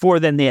 But before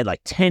then, they had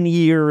like 10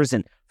 years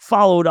and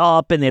followed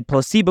up, and they had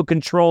placebo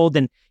controlled.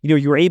 And,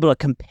 you were able to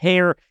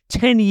compare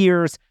 10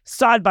 years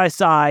side by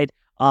side,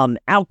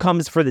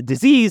 outcomes for the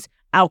disease,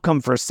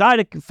 outcome for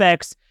side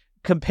effects,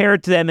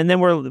 compared to them, and then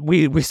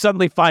we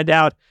suddenly find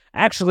out,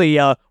 actually,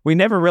 we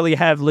never really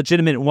have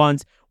legitimate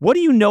ones. What do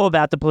you know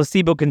about the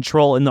placebo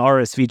control in the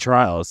RSV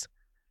trials?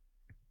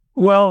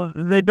 Well,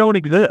 they don't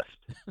exist.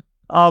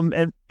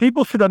 And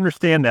people should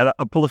understand that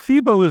a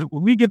placebo is,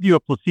 when we give you a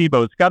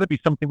placebo, it's got to be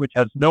something which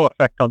has no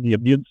effect on the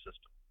immune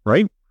system,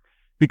 right?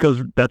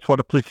 Because that's what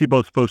a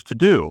placebo is supposed to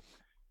do.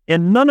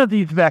 In none of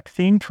these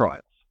vaccine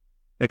trials,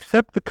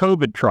 except the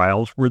COVID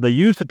trials, where they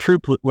used a true,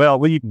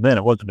 even then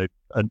it wasn't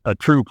a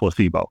true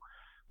placebo.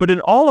 But in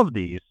all of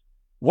these,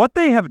 what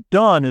they have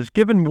done is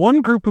given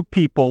one group of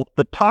people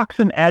the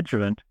toxin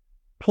adjuvant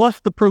plus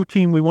the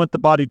protein we want the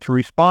body to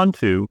respond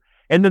to,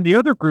 and then the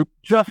other group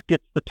just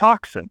gets the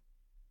toxin.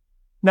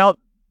 Now,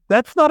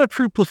 that's not a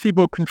true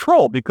placebo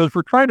control, because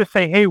we're trying to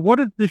say, hey, what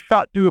does this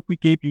shot do if we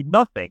gave you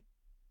nothing?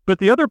 But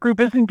the other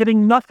group isn't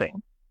getting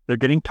nothing. They're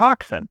getting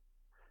toxin.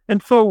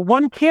 And so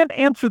one can't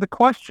answer the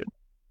question,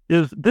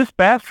 is this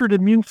bastard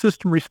immune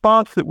system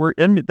response that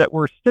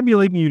we're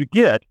stimulating you to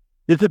get,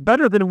 is it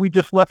better than we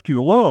just left you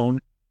alone?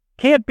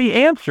 Can't be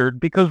answered,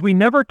 because we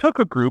never took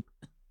a group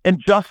and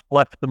just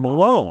left them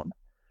alone.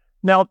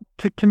 Now,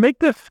 to make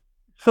this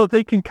so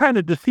they can kind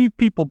of deceive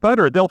people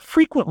better, they'll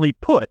frequently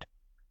put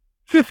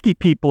 50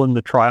 people in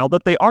the trial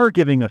that they are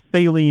giving a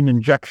saline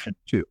injection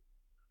to.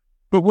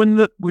 But when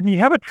you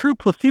have a true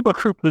placebo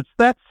group that's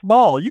that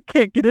small, you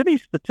can't get any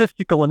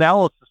statistical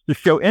analysis to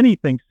show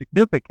anything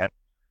significant.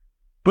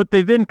 But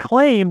they then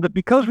claim that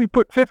because we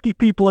put 50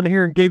 people in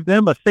here and gave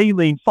them a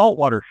saline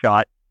saltwater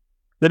shot,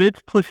 that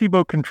it's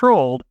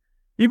placebo-controlled,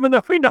 even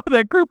though we know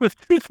that group is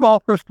too small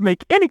for us to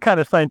make any kind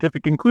of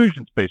scientific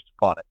conclusions based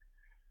upon it.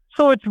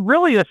 So it's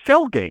really a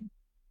shell game.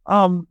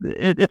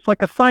 It's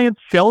like a science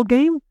shell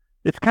game.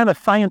 It's kind of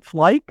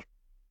science-like,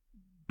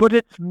 but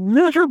it's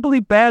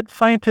miserably bad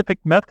scientific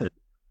method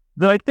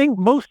that I think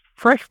most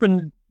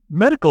freshman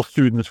medical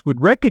students would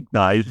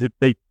recognize if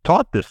they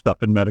taught this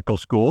stuff in medical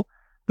school,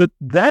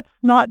 that's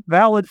not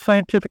valid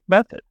scientific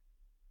method.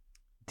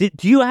 Do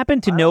you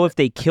happen to know if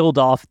they killed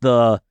off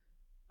the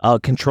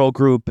control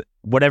group,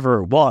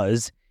 whatever it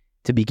was,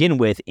 to begin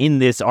with in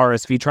this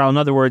RSV trial? In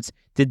other words,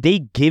 did they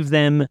give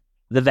them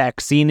the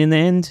vaccine in the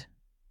end?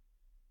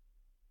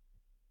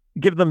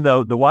 Give them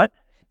the what?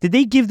 Did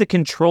they give the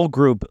control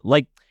group,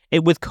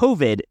 with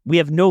COVID, we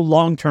have no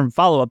long-term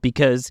follow-up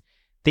because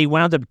they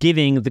wound up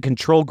giving the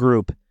control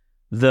group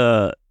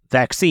the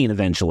vaccine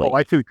eventually. Oh,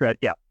 I see what you're at.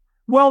 Yeah.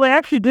 Well, they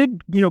actually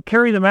did,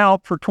 carry them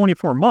out for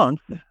 24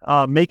 months,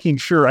 making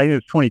sure, I think it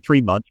was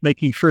 23 months,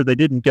 making sure they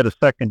didn't get a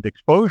second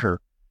exposure.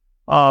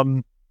 But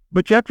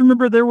you have to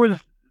remember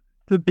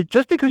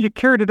just because you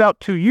carried it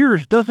out 2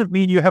 years doesn't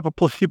mean you have a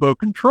placebo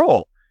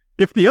control.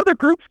 If the other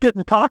group's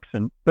getting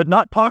toxin, but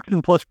not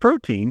toxin plus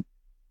protein,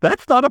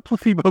 that's not a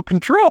placebo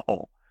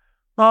control.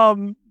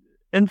 And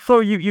so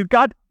you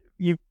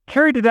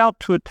carried it out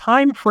to a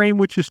time frame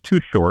which is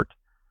too short.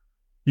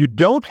 You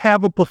don't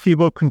have a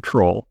placebo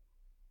control.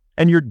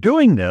 And you're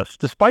doing this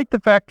despite the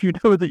fact you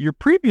know that your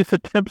previous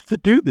attempts to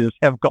do this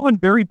have gone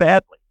very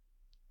badly.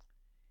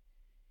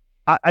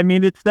 I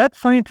mean, it's that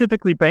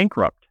scientifically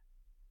bankrupt.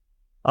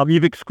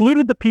 You've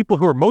excluded the people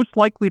who are most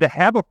likely to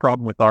have a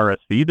problem with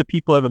RSV, the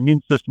people who have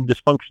immune system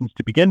dysfunctions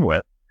to begin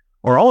with,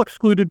 are all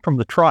excluded from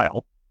the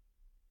trial.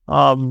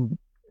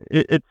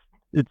 It's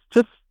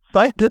just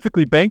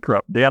scientifically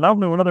bankrupt, Dan. I don't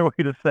know another way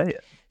to say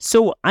it.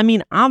 So, I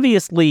mean,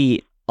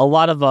 obviously, a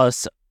lot of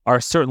us are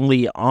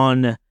certainly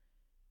on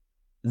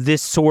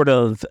this sort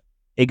of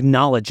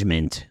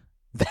acknowledgement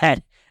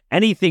that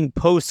anything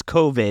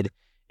post-COVID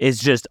is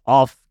just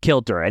off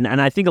kilter. And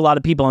I think a lot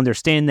of people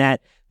understand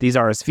that, these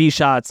RSV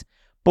shots.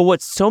 But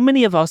what so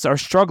many of us are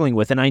struggling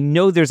with, and I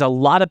know there's a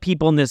lot of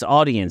people in this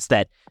audience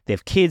that they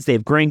have kids, they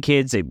have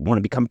grandkids, they want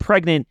to become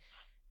pregnant,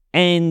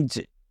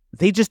 and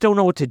they just don't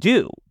know what to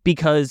do,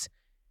 because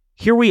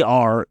here we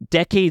are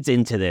decades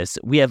into this.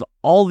 We have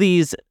all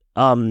these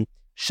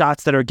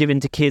shots that are given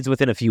to kids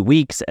within a few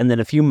weeks and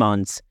then a few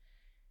months.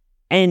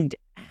 And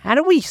how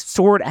do we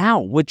sort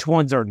out which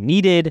ones are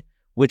needed,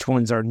 which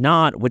ones are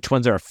not, which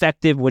ones are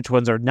effective, which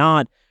ones are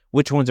not,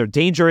 which ones are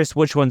dangerous,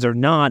 which ones are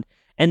not,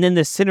 and then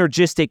the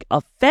synergistic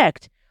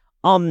effect?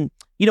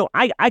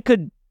 I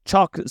could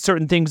chalk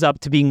certain things up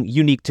to being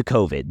unique to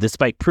COVID, the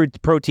spike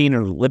protein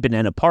or lipid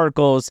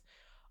nanoparticles.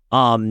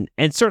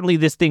 And certainly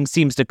this thing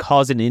seems to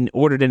cause an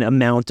inordinate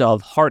amount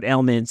of heart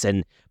ailments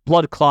and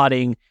blood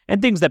clotting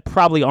and things that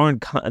probably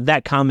aren't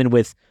that common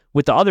with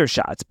the other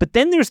shots. But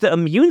then there's the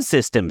immune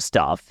system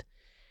stuff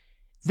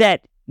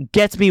that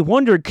gets me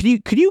wondering,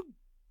 could you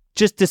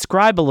just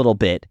describe a little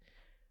bit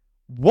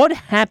what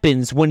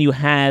happens when you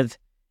have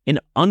an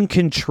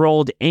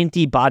uncontrolled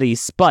antibody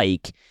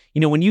spike?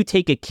 When you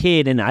take a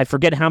kid, and I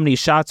forget how many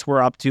shots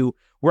we're up to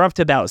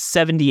about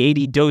 70,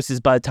 80 doses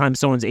by the time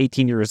someone's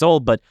 18 years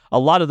old, but a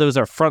lot of those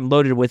are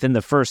front-loaded within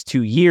the first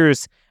 2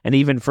 years, and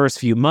even first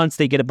few months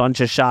they get a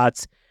bunch of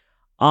shots.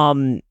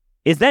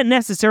 Is that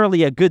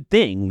necessarily a good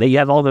thing that you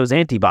have all those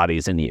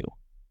antibodies in you?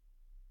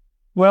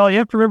 Well, you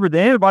have to remember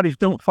the antibodies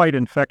don't fight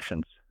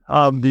infections.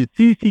 The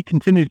CDC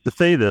continues to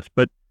say this,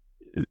 but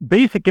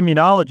basic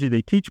immunology,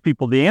 they teach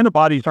people the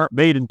antibodies aren't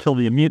made until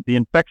the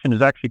infection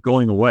is actually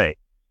going away.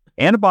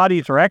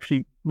 Antibodies are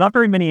actually, not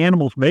very many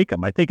animals make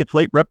them. I think it's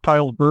late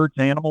reptiles, birds,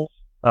 animals,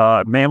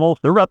 mammals.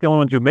 They're about the only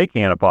ones who make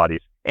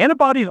antibodies.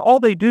 Antibodies, all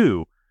they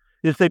do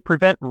is they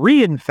prevent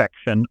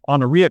reinfection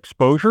on a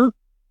re-exposure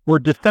or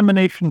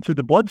dissemination through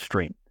the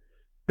bloodstream.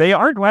 They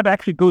aren't what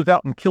actually goes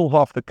out and kills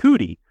off the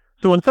cootie.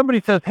 So when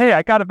somebody says, hey,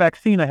 I got a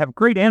vaccine, I have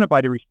great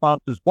antibody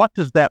responses, what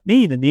does that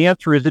mean? And the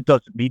answer is it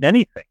doesn't mean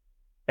anything.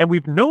 And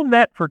we've known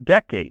that for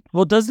decades.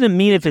 Well, doesn't it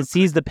mean if it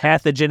sees the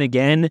pathogen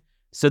again,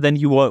 so then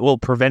you will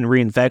prevent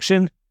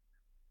reinfection?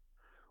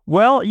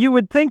 Well, you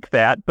would think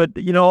that, but,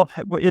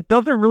 it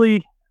doesn't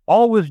really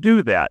always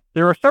do that.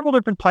 There are several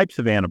different types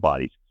of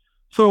antibodies.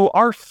 So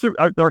our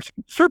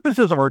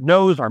surfaces of our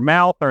nose, our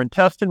mouth, our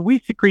intestine, we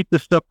secrete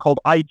this stuff called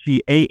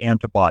IgA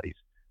antibodies.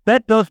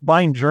 That does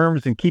bind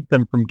germs and keep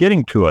them from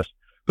getting to us.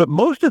 But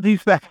most of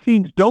these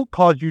vaccines don't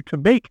cause you to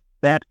make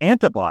that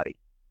antibody.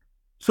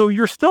 So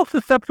you're still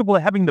susceptible to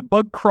having the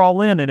bug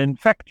crawl in and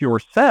infect your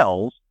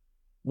cells.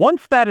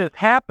 Once that has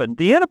happened,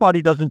 the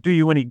antibody doesn't do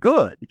you any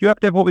good. You have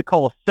to have what we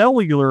call a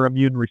cellular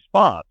immune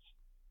response.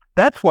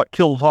 That's what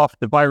kills off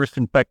the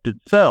virus-infected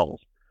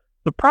cells.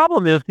 The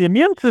problem is the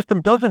immune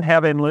system doesn't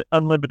have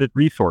unlimited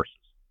resources.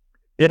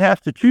 It has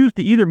to choose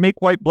to either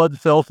make white blood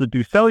cells that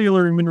do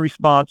cellular immune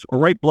response or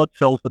white blood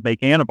cells that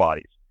make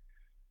antibodies.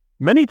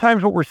 Many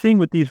times what we're seeing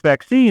with these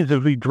vaccines is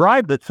we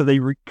drive that so they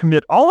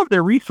commit all of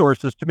their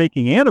resources to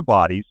making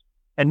antibodies,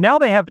 and now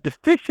they have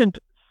deficient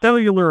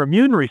cellular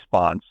immune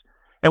response.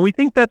 And we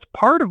think that's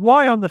part of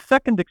why on the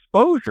second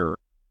exposure,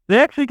 they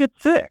actually get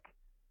sick.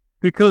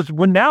 Because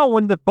when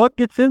the bug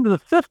gets into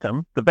the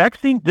system, the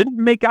vaccine didn't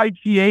make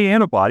IgA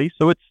antibodies,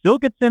 so it still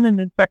gets in and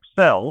infects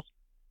cells.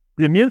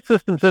 The immune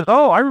system says,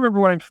 oh, I remember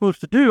what I'm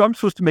supposed to do. I'm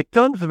supposed to make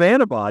tons of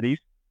antibodies.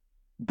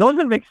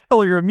 Doesn't make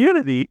cellular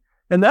immunity.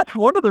 And that's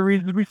one of the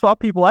reasons we saw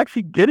people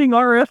actually getting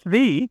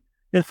RSV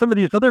and some of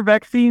these other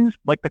vaccines,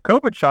 like the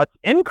COVID shots,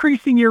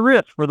 increasing your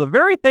risk for the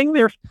very thing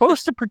they're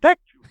supposed to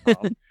protect you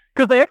from.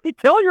 Because they actually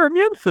tell your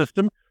immune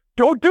system,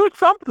 don't do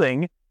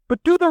something,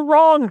 but do the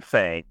wrong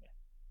thing.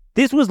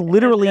 This was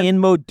literally in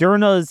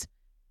Moderna's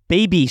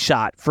baby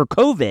shot for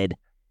COVID.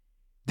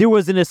 There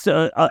was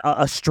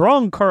a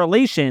strong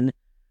correlation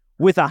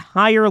with a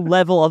higher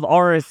level of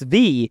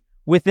RSV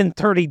within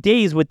 30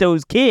 days with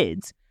those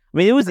kids. I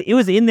mean, it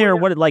was in there,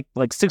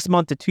 like 6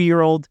 month to 2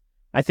 year old,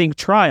 I think,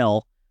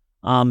 trial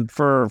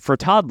for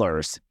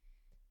toddlers.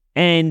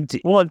 And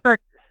well, in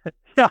fact,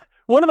 yeah,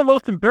 one of the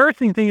most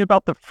embarrassing things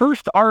about the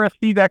first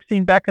RSV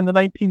vaccine back in the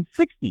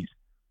 1960s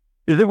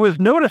is it was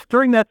noticed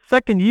during that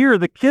second year,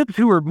 the kids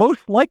who were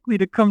most likely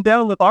to come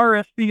down with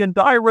RSV and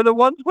die were the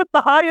ones with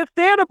the highest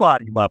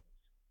antibody levels.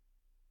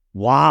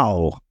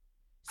 Wow.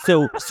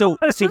 So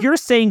you're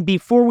saying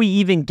before we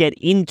even get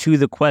into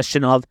the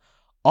question of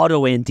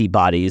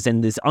autoantibodies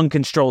and this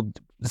uncontrolled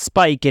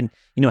spike and,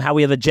 how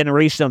we have a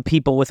generation of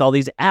people with all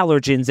these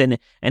allergens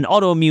and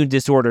autoimmune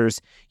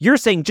disorders, you're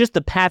saying just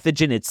the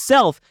pathogen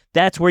itself,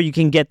 that's where you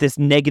can get this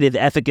negative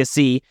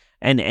efficacy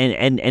and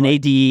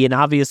ADE, and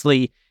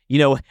obviously,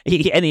 and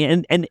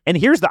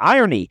here's the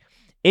irony.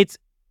 It's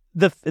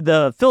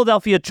the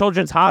Philadelphia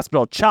Children's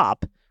Hospital,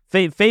 CHOP,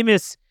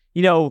 famous,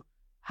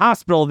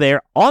 hospital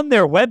there. On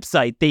their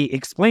website, they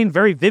explain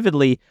very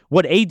vividly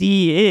what ADE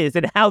is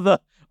and how the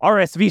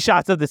RSV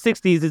shots of the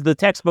 60s is the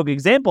textbook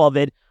example of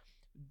it.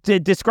 To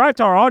describe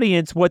to our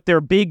audience what their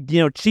big,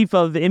 chief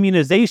of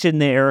immunization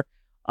there,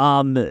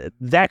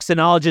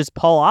 vaccinologist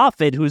Paul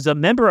Offit, who's a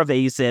member of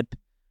ACIP,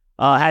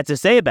 had to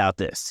say about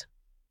this.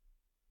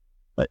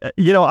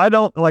 I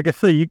don't, like I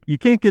say, you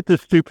can't get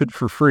this stupid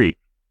for free.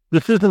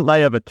 This isn't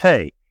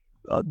naivete.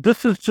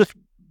 This is just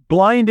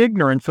blind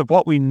ignorance of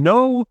what we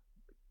know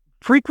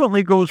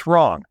frequently goes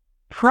wrong,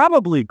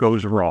 probably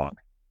goes wrong,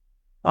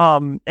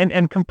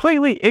 and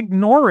completely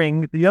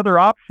ignoring the other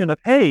option of,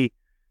 hey,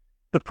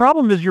 the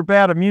problem is your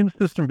bad immune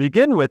system to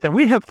begin with, and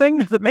we have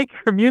things that make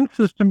your immune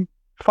system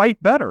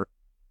fight better.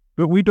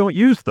 but we don't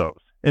use those.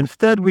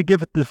 Instead, we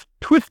give it this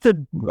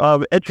twisted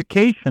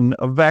education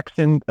of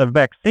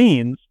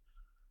vaccines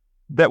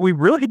that we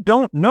really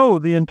don't know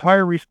the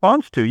entire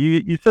response to.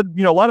 You said,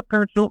 a lot of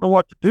parents don't know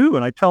what to do.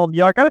 And I tell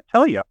them, I got to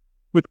tell you,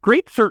 with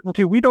great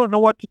certainty, we don't know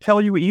what to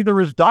tell you either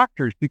as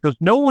doctors, because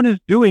no one is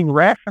doing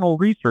rational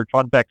research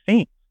on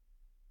vaccines.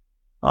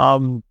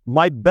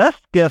 My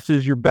best guess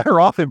is you're better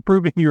off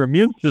improving your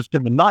immune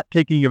system and not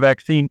taking a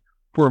vaccine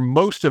for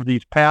most of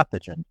these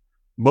pathogens.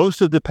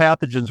 Most of the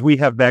pathogens we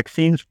have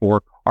vaccines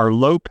for are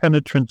low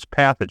penetrance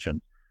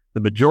pathogens. The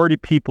majority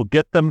of people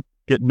get them,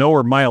 get no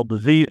or mild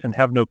disease, and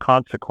have no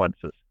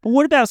consequences. But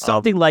what about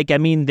something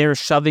they're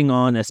shoving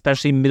on,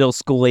 especially middle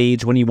school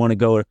age, when you want to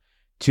go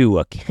to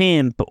a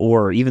camp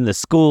or even the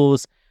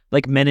schools,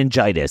 like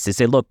meningitis. They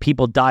say, look,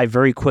 people die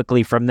very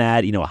quickly from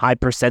that, a high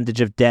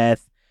percentage of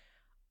death.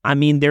 I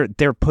mean,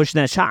 they're pushing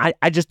that shot.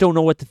 I just don't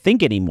know what to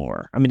think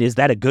anymore. I mean, is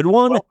that a good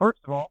one? Well, first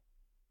of all,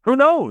 who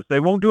knows?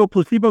 They won't do a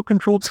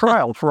placebo-controlled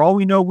trial. For all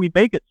we know, we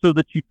make it so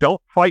that you don't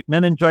fight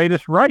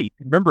meningitis right.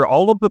 Remember,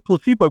 all of the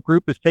placebo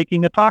group is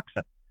taking a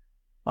toxin.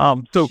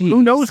 So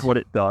who knows what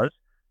it does?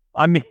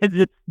 I mean,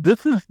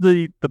 this is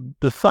the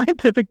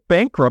scientific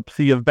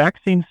bankruptcy of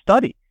vaccine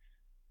study.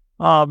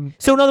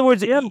 So in other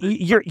words,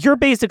 you're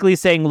basically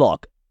saying,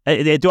 look,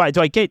 do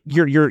I get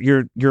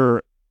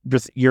your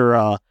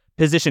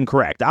position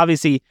correct?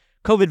 Obviously,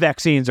 COVID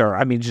vaccines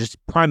are, just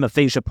prima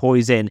facie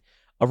poison.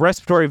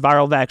 Respiratory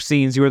viral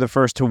vaccines, you were the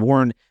first to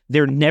warn,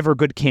 they're never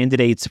good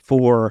candidates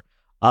for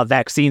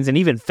vaccines. And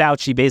even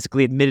Fauci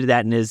basically admitted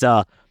that in his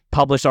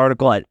published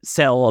article at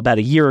Cell about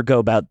a year ago,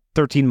 about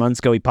 13 months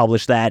ago, he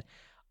published that.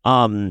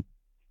 But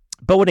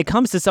when it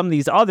comes to some of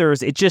these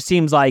others, it just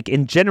seems like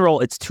in general,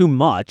 it's too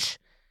much,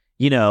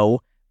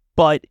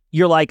 but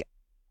you're like,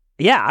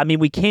 yeah,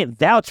 we can't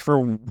vouch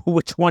for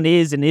which one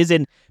is and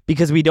isn't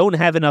because we don't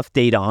have enough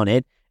data on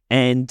it.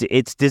 And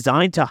it's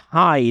designed to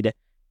hide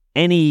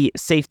any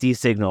safety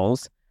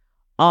signals.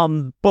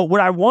 But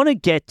what I want to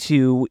get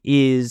to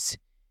is,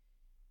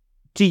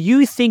 do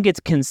you think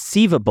it's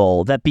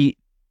conceivable that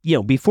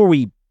before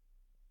we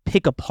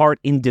pick apart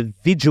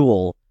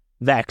individual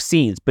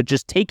vaccines, but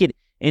just take it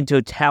in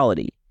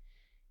totality,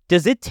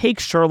 does it take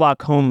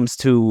Sherlock Holmes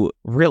to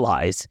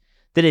realize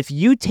that if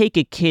you take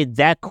a kid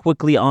that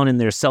quickly on in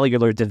their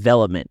cellular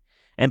development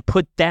and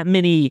put that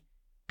many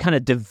kind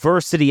of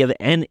diversity of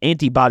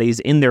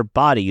antibodies in their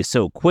body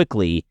so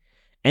quickly,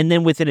 and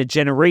then within a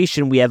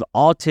generation we have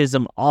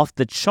autism off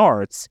the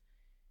charts,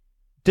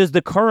 does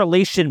the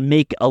correlation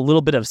make a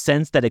little bit of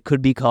sense that it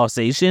could be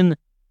causation?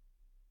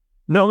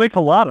 No, it makes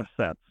a lot of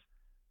sense.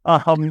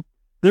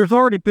 There's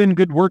already been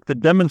good work that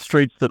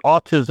demonstrates that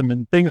autism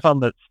and things on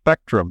that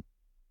spectrum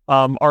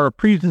are a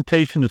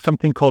presentation of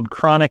something called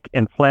chronic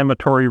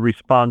inflammatory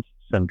response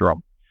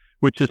syndrome,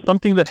 which is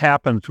something that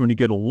happens when you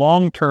get a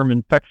long-term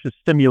infectious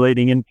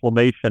stimulating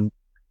inflammation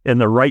in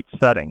the right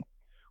setting.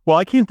 Well,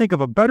 I can't think of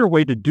a better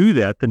way to do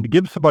that than to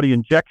give somebody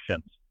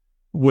injections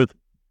with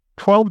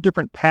 12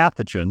 different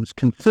pathogens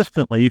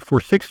consistently for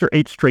 6 or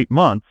 8 straight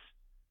months.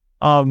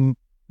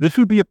 This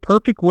would be a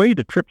perfect way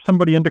to trip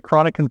somebody into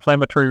chronic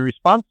inflammatory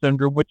response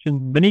syndrome, which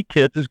in many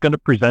kids is going to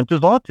present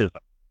as autism.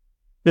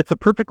 It's a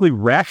perfectly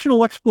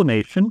rational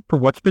explanation for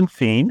what's been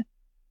seen.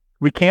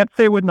 We can't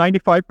say with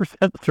 95%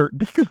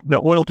 certainty because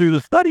no one will do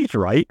the studies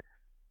right.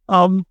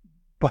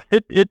 But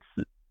it's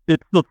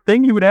the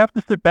thing you would have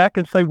to sit back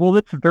and say, well,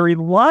 it's very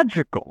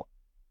logical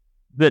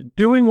that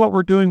doing what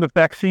we're doing with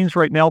vaccines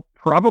right now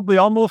probably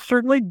almost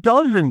certainly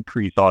does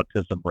increase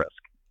autism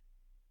risk.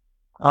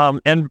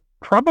 And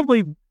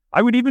probably,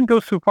 I would even go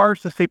so far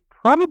as to say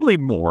probably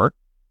more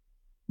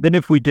than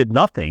if we did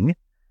nothing,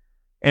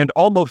 and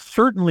almost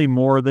certainly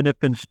more than if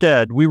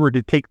instead we were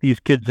to take these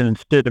kids and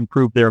instead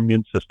improve their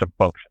immune system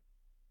function.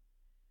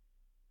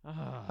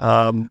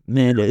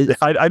 Man,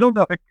 I don't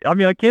know.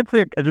 I can't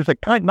say there's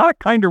not a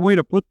kinder way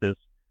to put this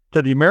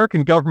to the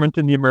American government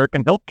and the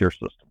American healthcare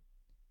system.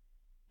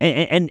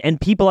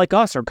 And people like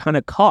us are kind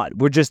of caught.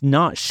 We're just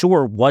not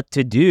sure what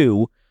to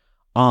do.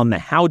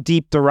 How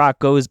deep the rock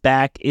goes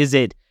back. Is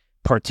it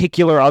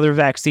particular other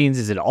vaccines?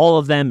 Is it all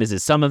of them? Is it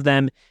some of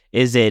them?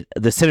 Is it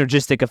the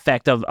synergistic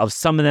effect of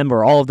some of them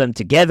or all of them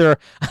together?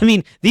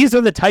 These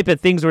are the type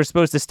of things we're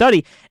supposed to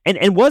study.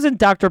 And wasn't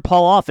Dr.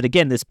 Paul Offit,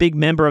 again, this big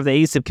member of the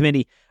ACIP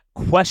committee,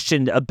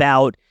 questioned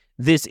about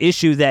this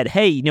issue that,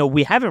 hey,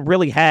 we haven't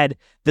really had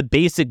the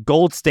basic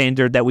gold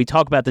standard that we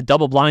talk about, the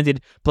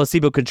double-blinded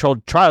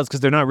placebo-controlled trials,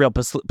 because they're not real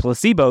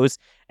placebos,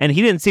 and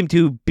he didn't seem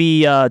to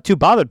be too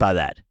bothered by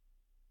that.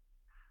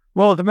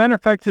 Well, as a matter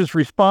of fact, his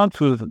response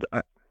was,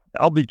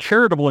 I'll be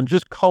charitable and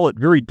just call it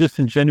very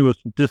disingenuous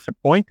and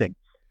disappointing.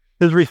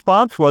 His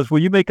response was,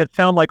 well, you make it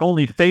sound like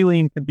only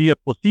saline can be a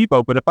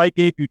placebo, but if I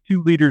gave you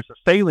 2 liters of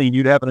saline,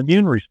 you'd have an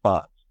immune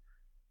response.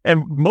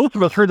 And most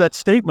of us heard that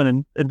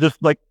statement and just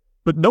like,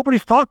 but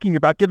nobody's talking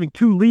about giving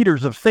 2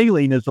 liters of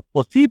saline as a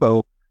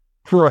placebo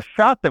for a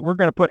shot that we're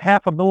going to put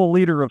 0.5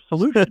 milliliter of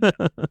solution.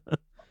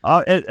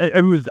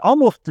 It was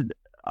almost, like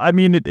I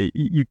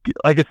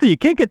say, you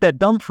can't get that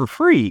done for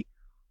free.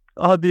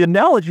 The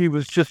analogy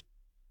was just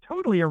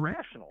totally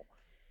irrational.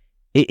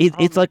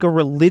 It's like a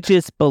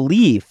religious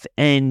belief,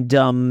 and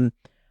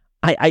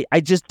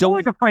I just don't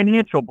like a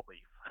financial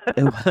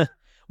belief.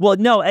 Well,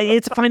 no,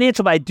 it's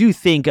financial, but I do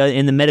think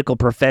in the medical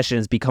profession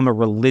it's become a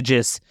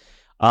religious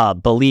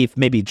belief,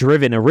 maybe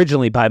driven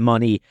originally by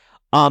money.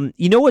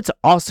 You know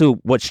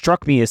what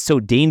struck me as so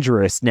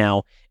dangerous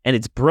now, and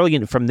it's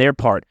brilliant from their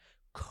part.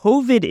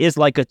 COVID is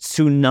like a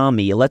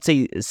tsunami. Let's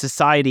say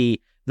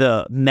society,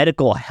 the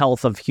medical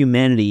health of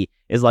humanity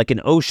is like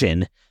an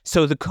ocean.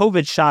 So the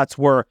COVID shots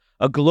were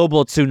a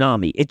global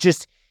tsunami.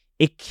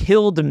 It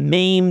killed,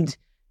 maimed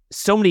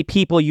so many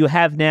people. You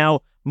have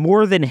now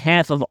more than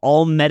half of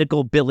all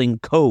medical billing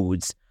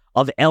codes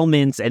of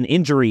ailments and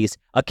injuries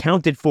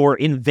accounted for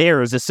in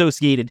VAERS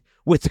associated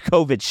with the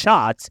COVID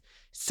shots.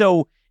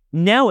 So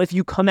now if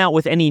you come out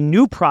with any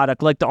new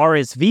product like the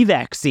RSV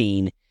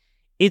vaccine,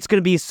 it's going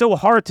to be so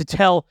hard to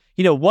tell,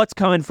 what's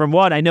coming from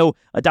what. I know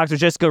Dr.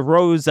 Jessica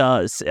Rose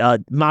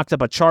mocked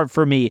up a chart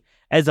for me.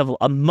 As of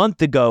a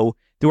month ago,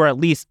 there were at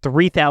least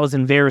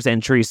 3,000 VAERS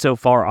entries so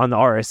far on the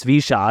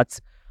RSV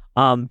shots.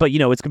 But, it's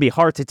going to be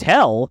hard to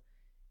tell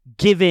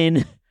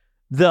given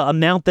the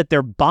amount that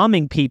they're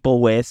bombing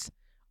people with.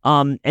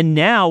 And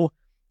now,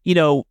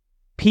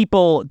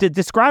 people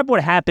describe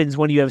what happens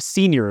when you have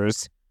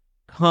seniors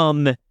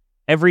come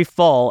every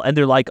fall and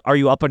they're like, are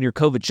you up on your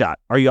COVID shot?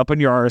 Are you up on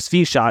your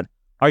RSV shot?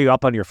 Are you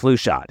up on your flu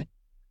shot?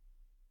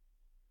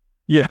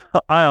 Yeah.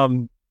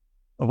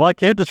 Well, I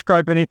can't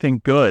describe anything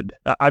good.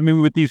 I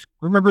mean,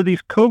 remember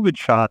these COVID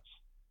shots,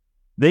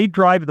 they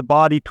drive the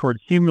body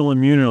towards human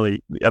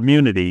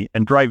immunity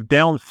and drive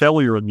down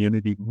cellular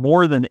immunity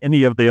more than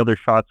any of the other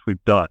shots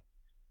we've done.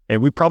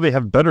 And we probably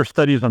have better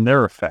studies on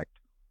their effect.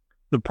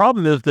 The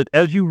problem is that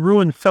as you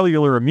ruin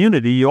cellular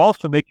immunity, you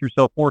also make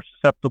yourself more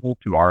susceptible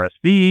to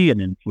RSV and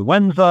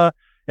influenza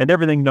and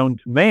everything known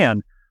to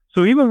man.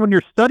 So even when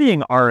you're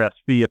studying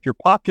RSV, if your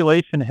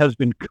population has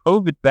been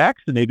COVID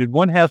vaccinated,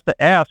 one has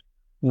to ask,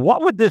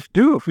 what would this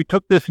do if we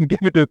took this and gave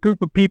it to a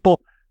group of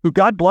people who,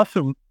 God bless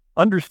them,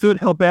 understood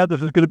how bad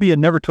this is going to be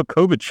and never took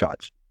COVID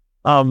shots?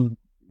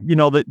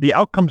 The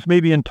outcomes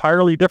may be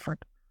entirely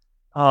different.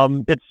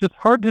 It's just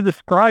hard to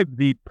describe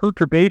the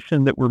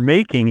perturbation that we're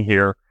making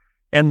here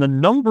and the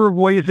number of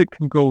ways it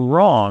can go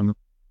wrong,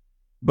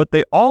 but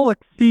they all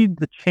exceed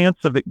the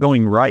chance of it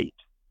going right.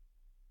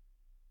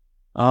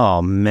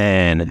 Oh,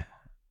 man.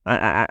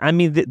 I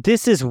mean,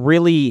 this is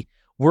really,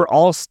 we're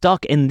all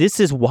stuck, and this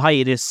is why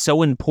it is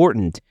so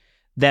important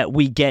that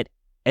we get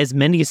as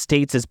many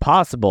states as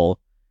possible.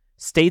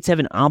 States have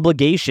an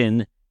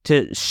obligation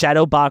to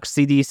shadow box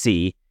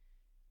CDC,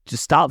 to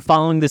stop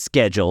following the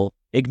schedule,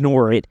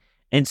 ignore it,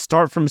 and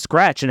start from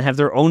scratch and have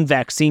their own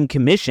vaccine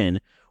commission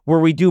where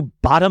we do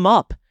bottom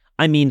up.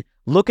 I mean,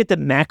 look at the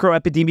macro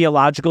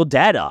epidemiological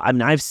data. I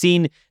mean, I've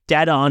seen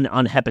data on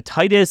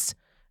hepatitis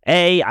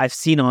A, I've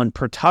seen on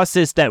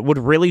pertussis that would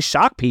really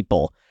shock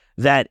people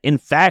that, in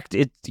fact,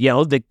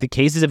 the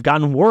cases have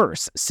gotten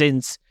worse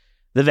since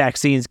the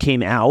vaccines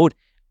came out.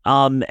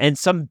 And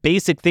some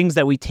basic things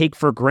that we take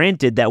for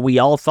granted that we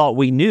all thought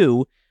we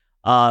knew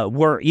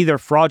were either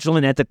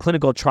fraudulent at the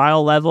clinical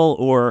trial level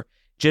or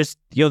just,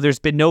 there's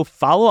been no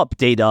follow-up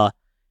data,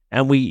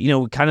 and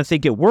we kind of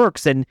think it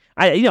works. And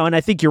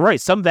I think you're right.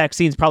 Some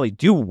vaccines probably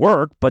do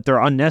work, but they're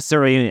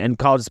unnecessary and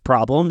cause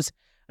problems.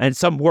 And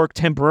some work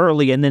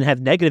temporarily and then have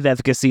negative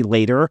efficacy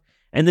later.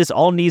 And this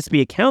all needs to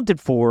be accounted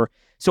for.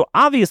 So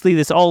obviously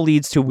this all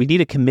leads to, we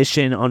need a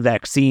commission on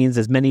vaccines,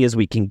 as many as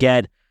we can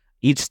get.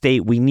 Each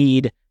state we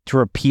need to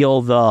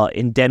repeal the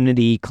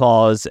indemnity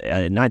clause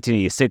in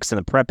 1986 in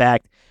the PrEP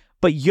Act.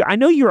 But I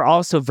know you're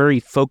also very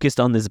focused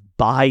on this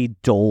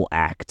Bayh-Dole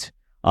Act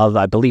of,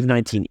 I believe,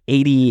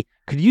 1980.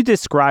 Could you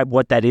describe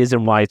what that is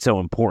and why it's so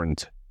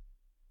important?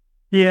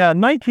 Yeah,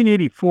 in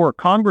 1984,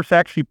 Congress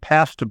actually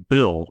passed a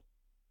bill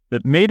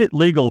that made it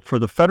legal for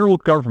the federal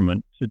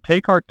government to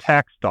take our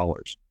tax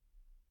dollars,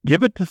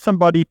 give it to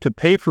somebody to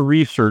pay for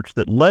research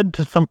that led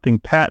to something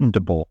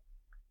patentable,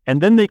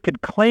 and then they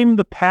could claim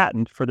the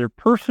patent for their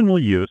personal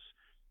use,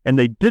 and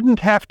they didn't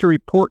have to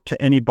report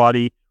to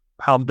anybody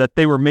that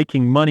they were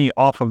making money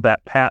off of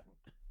that patent.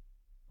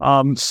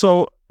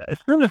 So as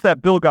soon as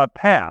that bill got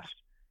passed,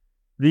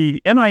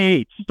 the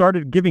NIH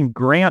started giving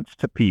grants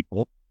to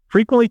people,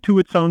 frequently to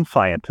its own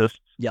scientists,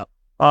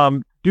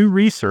 do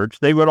research.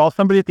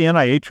 Somebody at the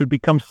NIH would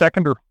become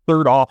second or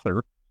third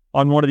author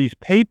on one of these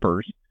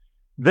papers.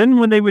 Then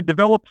when they would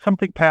develop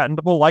something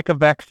patentable, like a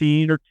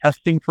vaccine or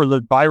testing for the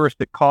virus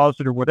that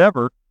caused it or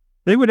whatever,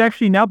 they would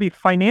actually now be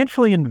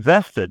financially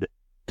invested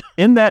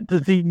in that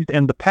disease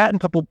and the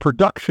patentable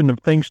production of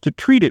things to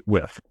treat it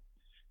with.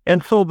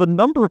 And so the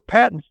number of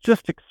patents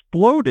just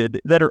exploded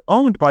that are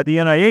owned by the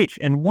NIH.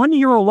 In 1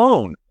 year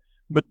alone,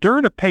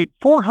 Moderna paid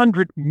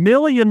 $400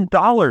 million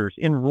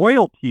in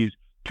royalties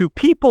to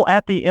people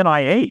at the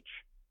NIH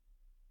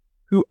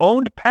who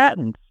owned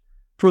patents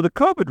for the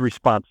COVID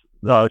response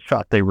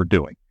shot they were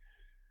doing.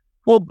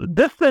 Well,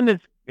 this then is,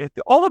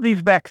 all of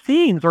these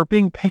vaccines are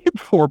being paid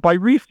for by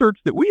research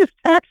that we as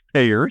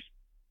taxpayers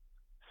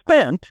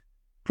spent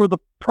for the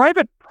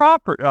private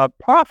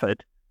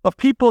profit of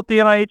people at the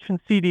NIH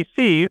and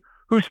CDC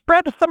who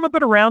spread some of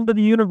it around to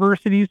the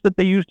universities that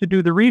they used to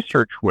do the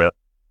research with.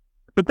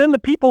 But then the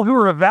people who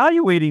are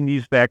evaluating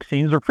these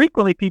vaccines are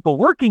frequently people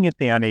working at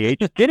the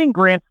NIH, getting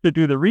grants to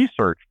do the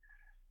research.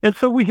 And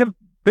so we have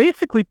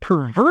basically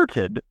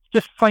perverted,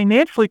 just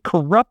financially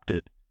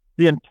corrupted,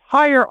 the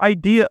entire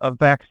idea of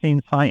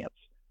vaccine science.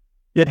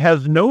 It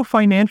has no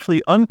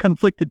financially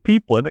unconflicted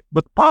people in it,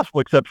 with the possible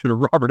exception of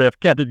Robert F.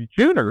 Kennedy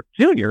Jr.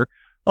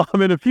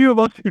 And a few of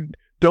us who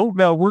don't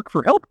now work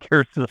for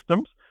healthcare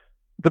systems.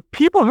 The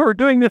people who are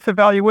doing this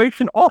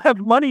evaluation all have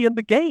money in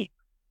the game.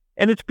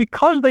 And it's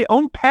because they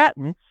own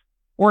patents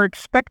or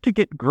expect to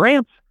get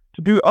grants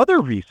to do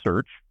other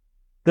research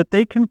that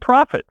they can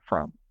profit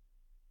from.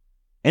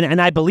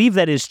 And I believe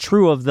that is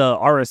true of the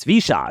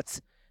RSV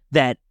shots,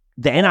 that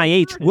the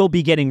NIH will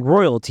be getting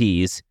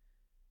royalties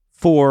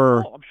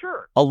for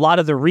a lot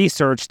of the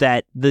research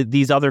that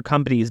these other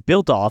companies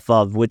built off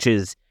of, which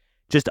is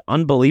just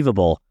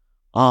unbelievable.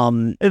 As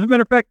a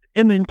matter of fact,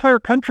 in the entire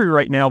country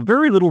right now,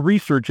 very little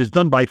research is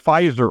done by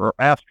Pfizer or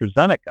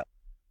AstraZeneca.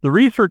 The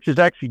research is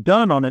actually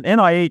done on an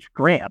NIH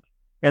grant.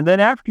 And then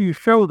after you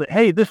show that,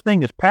 hey, this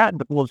thing is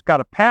patentable, it's got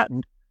a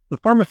patent, the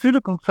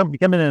pharmaceutical company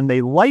come in and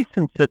they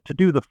license it to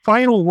do the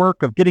final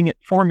work of getting it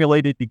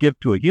formulated to give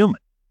to a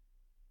human.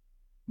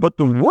 But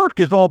the work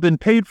has all been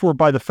paid for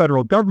by the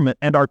federal government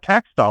and our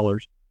tax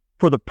dollars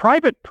for the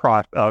private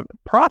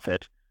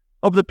profit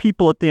of the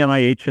people at the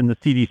NIH and the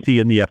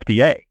CDC and the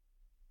FDA.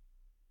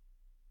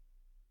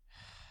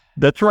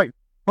 That's right.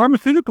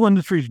 Pharmaceutical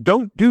industries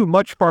don't do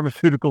much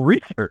pharmaceutical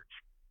research,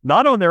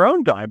 not on their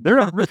own dime. They're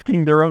not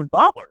risking their own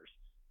dollars.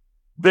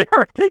 They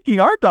are taking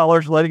our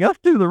dollars, letting us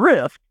do the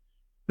risk.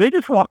 They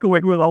just walk away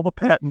with all the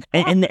patents.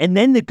 And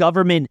then the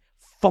government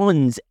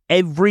funds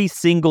every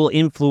single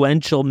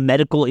influential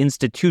medical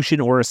institution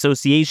or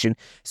association.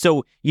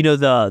 So,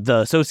 the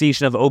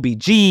Association of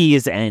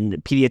OBGs and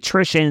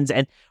pediatricians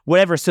and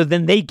whatever. So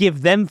then they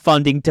give them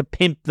funding to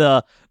pimp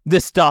the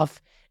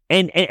stuff.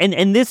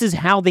 And this is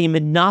how they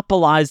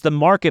monopolize the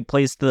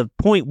marketplace to the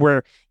point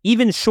where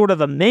even short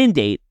of a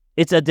mandate,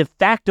 it's a de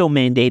facto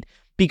mandate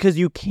because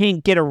you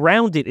can't get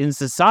around it in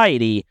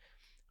society.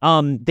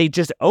 They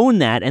just own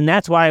that, and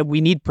that's why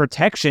we need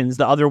protections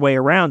the other way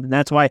around, and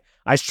that's why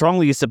I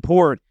strongly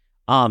support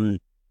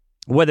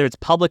whether it's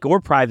public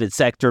or private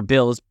sector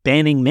bills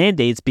banning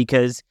mandates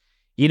because,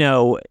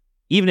 even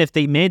if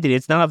they mandate it,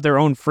 it's not of their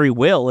own free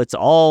will. It's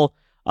all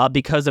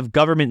because of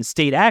government and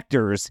state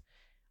actors.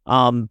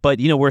 But,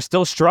 we're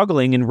still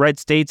struggling in red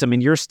states. I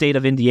mean, your state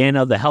of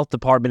Indiana, the health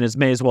department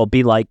may as well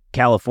be like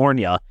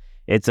California.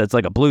 It's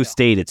like a blue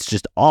state. It's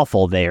just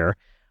awful there.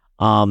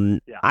 I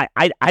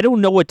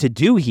don't know what to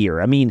do here.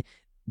 I mean,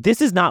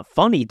 this is not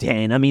funny,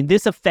 Dan. I mean,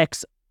 this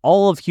affects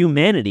all of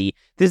humanity.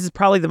 This is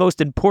probably the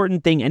most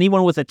important thing.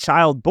 Anyone with a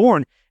child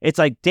born, it's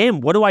like,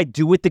 damn, what do I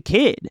do with the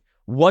kid?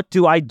 What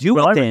do I do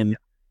with them?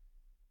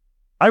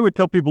 I would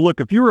tell people,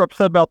 look, if you were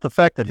upset about the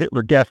fact that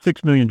Hitler gassed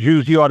 6 million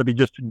Jews, you ought to be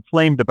just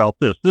inflamed about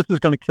this. This is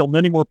going to kill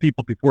many more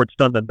people before it's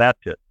done than that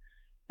did.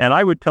 And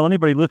I would tell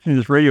anybody listening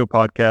to this radio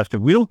podcast,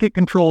 if we don't get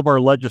control of our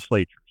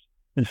legislatures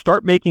and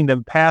start making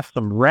them pass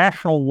some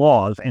rational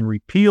laws and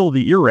repeal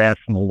the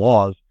irrational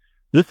laws,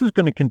 this is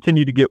going to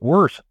continue to get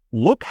worse.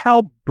 Look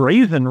how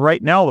brazen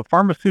right now the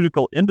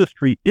pharmaceutical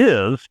industry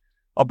is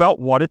about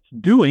what it's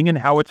doing and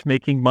how it's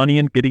making money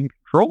and getting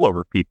control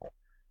over people.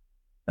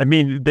 I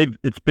mean,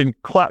 it's been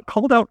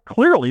called out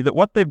clearly that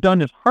what they've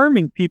done is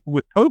harming people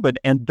with COVID,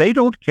 and they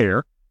don't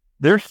care.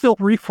 They're still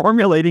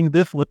reformulating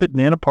this lipid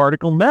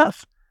nanoparticle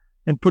mess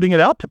and putting it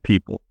out to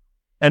people.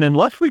 And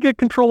unless we get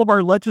control of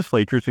our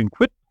legislatures and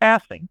quit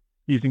passing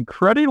these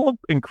incredible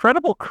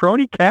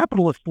crony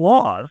capitalist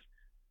laws,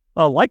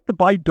 like the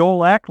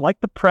Bayh-Dole Act, like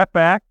the PrEP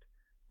Act,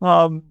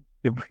 if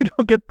we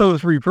don't get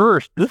those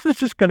reversed, this is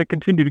just going to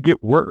continue to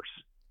get worse.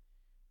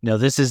 No,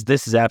 this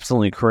is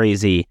absolutely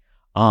crazy.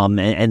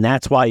 And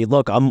that's why,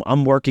 look,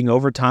 I'm working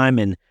overtime,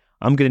 and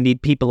I'm going to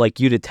need people like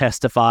you to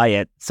testify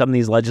at some of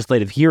these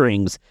legislative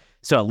hearings.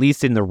 So at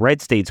least in the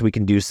red states, we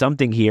can do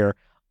something here.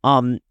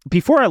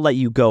 Before I let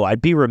you go,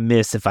 I'd be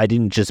remiss if I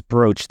didn't just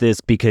broach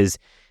this, because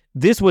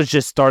this was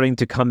just starting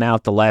to come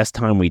out the last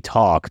time we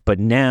talked, but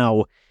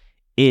now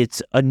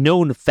it's a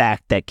known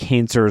fact that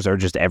cancers are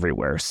just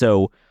everywhere.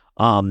 So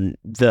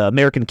the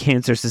American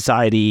Cancer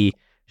Society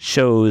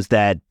shows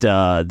that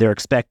they're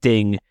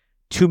expecting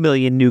 2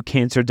 million new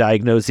cancer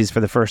diagnoses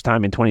for the first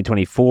time in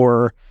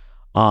 2024,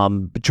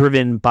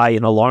 driven by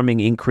an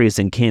alarming increase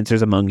in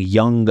cancers among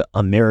young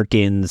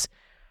Americans.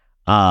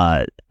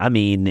 That's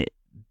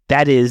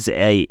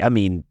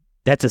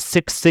a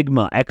 6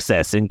 sigma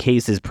excess in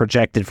cases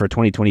projected for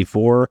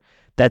 2024.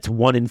 That's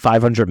 1 in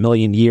 500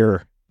 million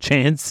year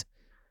chance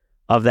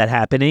of that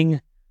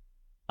happening.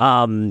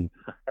 Does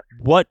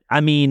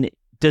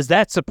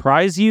that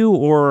surprise you,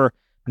 or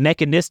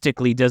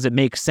mechanistically, does it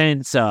make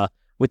sense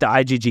with the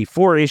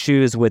IgG4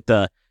 issues, with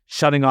the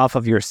shutting off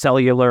of your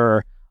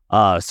cellular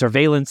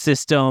surveillance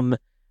system,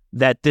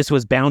 that this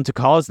was bound to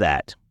cause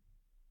that?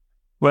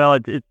 Well,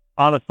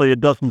 honestly, it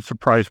doesn't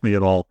surprise me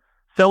at all.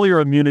 cellular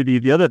immunity,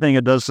 the other thing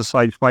it does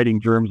besides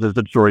fighting germs is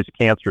it destroys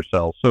cancer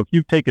cells. So if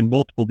you've taken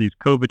multiple of these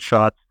COVID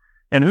shots,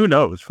 and who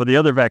knows, for the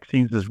other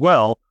vaccines as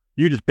well,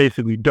 you just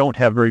basically don't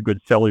have very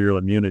good cellular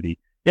immunity.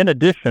 In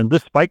addition,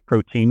 this spike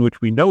protein, which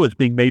we know is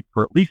being made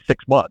for at least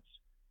 6 months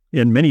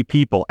in many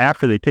people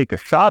after they take a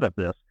shot of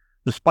this,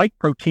 the spike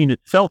protein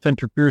itself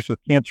interferes with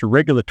cancer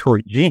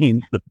regulatory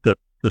genes that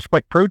the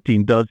spike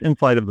protein does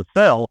inside of the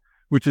cell,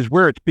 which is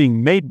where it's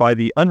being made by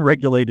the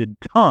unregulated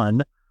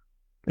ton.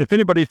 If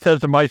anybody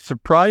says, am I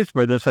surprised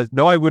by this?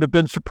 I would have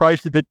been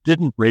surprised if it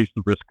didn't raise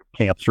the risk of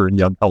cancer in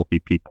young, healthy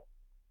people.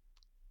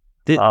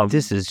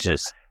 This is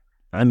just,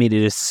 it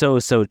is so,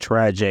 so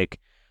tragic.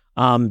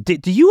 Do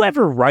you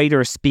ever write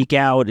or speak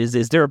out? Do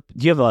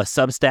you have a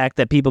Substack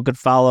that people could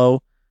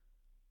follow?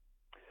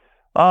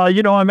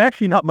 I'm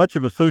actually not much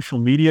of a social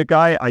media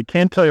guy. I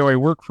can tell you I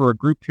work for a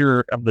group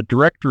here. I'm the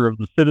director of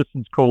the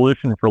Citizens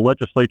Coalition for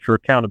Legislature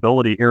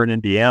Accountability here in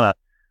Indiana,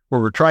 where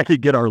we're trying to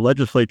get our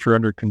legislature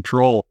under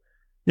control.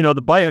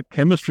 The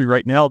biochemistry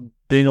right now,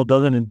 Daniel,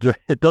 doesn't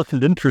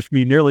interest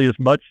me nearly as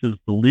much as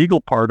the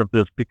legal part of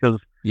this because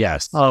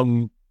yes,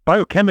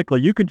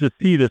 biochemically, you can just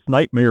see this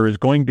nightmare is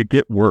going to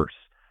get worse.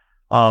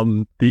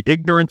 The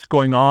ignorance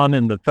going on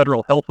in the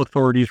federal health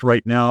authorities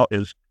right now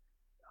is,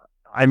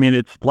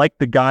 it's like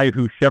the guy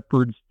who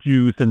shepherds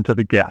Jews into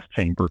the gas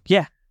chamber.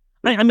 Yeah.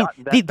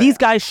 These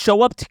guys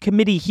show up to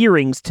committee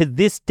hearings to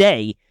this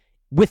day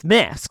with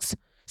masks.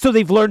 So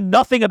they've learned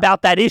nothing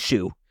about that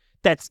issue.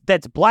 That's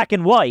black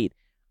and white.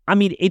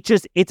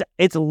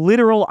 It's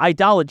literal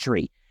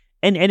idolatry.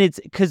 And it's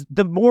because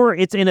the more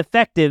it's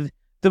ineffective,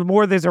 the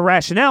more there's a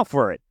rationale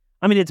for it.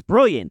 It's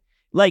brilliant.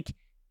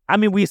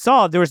 We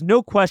saw there was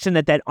no question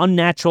that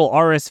unnatural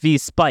RSV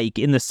spike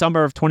in the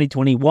summer of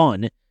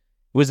 2021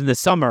 was in the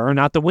summer,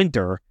 not the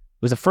winter.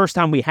 It was the first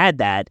time we had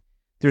that.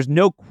 There's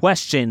no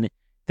question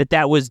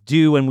that was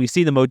due, and we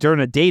see the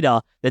Moderna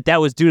data,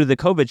 that was due to the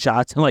COVID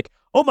shots. And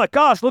oh my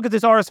gosh, look at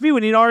this RSV. We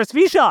need an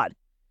RSV shot.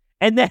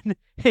 And then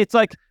it's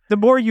like the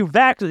more you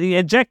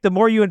inject, the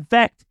more you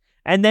infect.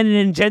 And then it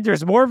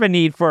engenders more of a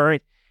need for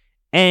it.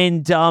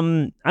 And,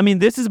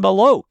 this is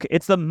Maloch.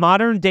 It's the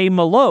modern day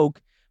Maloch.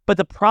 But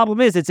the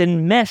problem is it's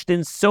enmeshed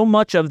in so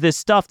much of this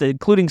stuff,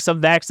 including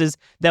some vaxes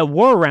that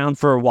were around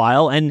for a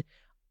while. And,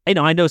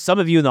 I know some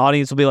of you in the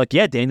audience will be like,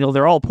 yeah, Daniel,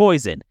 they're all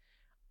poison.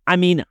 I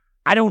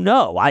don't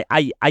know.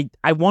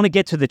 I want to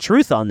get to the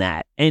truth on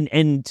that.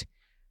 And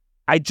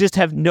I just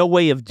have no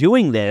way of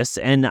doing this.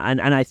 And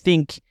I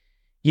think,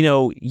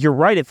 you're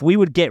right. If we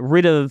would get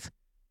rid of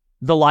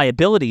the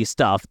liability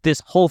stuff,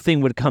 this whole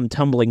thing would come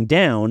tumbling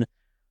down.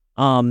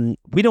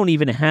 We don't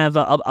even have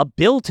a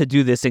bill to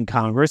do this in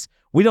Congress.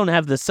 We don't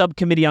have the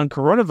subcommittee on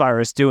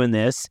coronavirus doing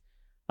this.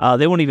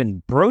 They won't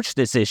even broach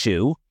this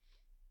issue.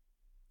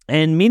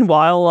 And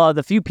meanwhile,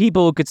 the few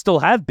people who could still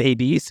have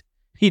babies,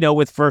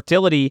 with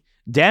fertility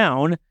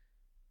down,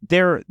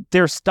 they're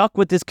stuck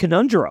with this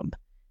conundrum.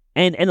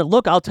 And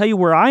look, I'll tell you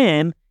where I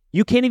am.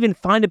 You can't even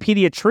find a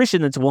pediatrician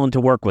that's willing to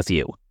work with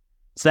you.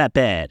 It's that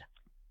bad.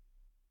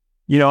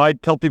 I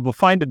tell people,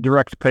 find a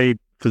direct pay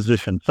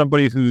physician,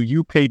 somebody who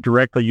you pay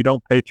directly, you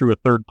don't pay through a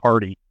third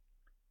party.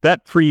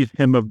 That frees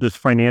him of this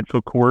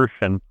financial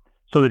coercion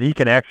so that he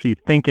can actually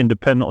think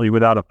independently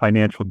without a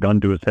financial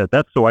gun to his head.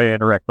 That's the way I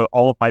interact with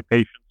all of my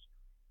patients.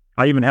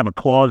 I even have a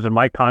clause in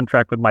my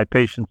contract with my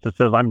patients that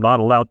says I'm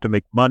not allowed to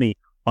make money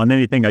on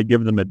anything I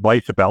give them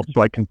advice about,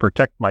 so I can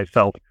protect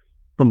myself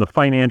from the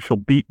financial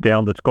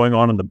beatdown that's going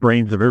on in the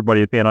brains of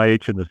everybody at the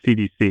NIH and the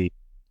CDC.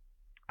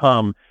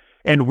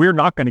 And we're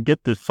not going to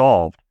get this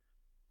solved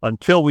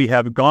until we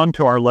have gone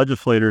to our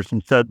legislators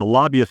and said, the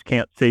lobbyists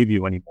can't save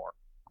you anymore.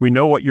 We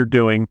know what you're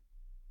doing.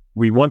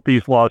 We want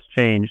these laws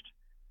changed.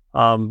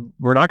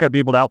 We're not going to be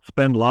able to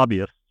outspend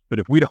lobbyists, but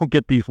if we don't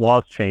get these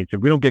laws changed,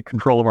 if we don't get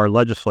control of our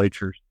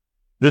legislatures,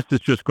 this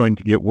is just going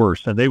to get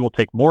worse. And they will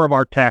take more of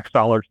our tax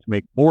dollars to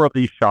make more of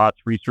these shots,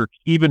 research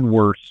even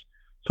worse,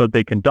 so that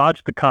they can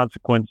dodge the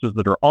consequences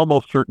that are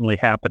almost certainly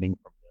happening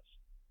from this.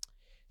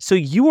 So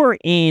you are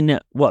in,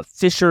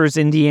 Fishers,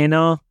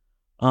 Indiana?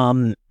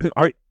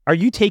 Are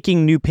you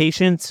taking new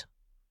patients?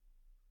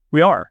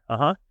 We are.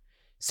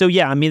 So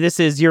yeah, this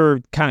is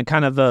your kind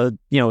of a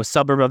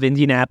suburb of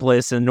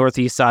Indianapolis and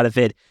northeast side of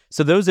it.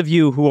 So those of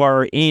you who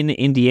are in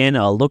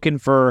Indiana looking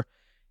for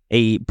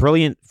a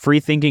brilliant,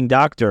 free-thinking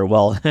doctor,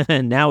 well,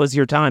 now is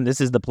your time.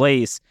 This is the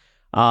place.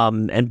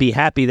 And be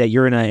happy that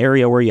you're in an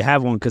area where you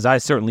have one, because I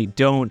certainly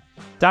don't.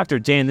 Dr.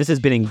 Dan, this has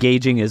been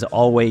engaging as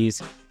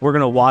always. We're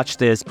going to watch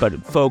this, but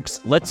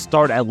folks, let's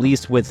start at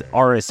least with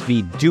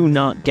RSV. Do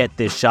not get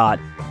this shot.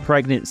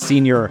 Pregnant,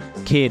 senior,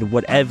 kid,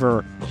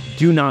 whatever,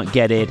 do not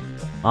get it.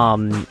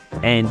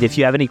 And if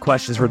you have any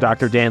questions for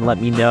Dr. Dan,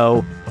 let me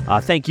know.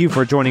 Thank you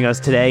for joining us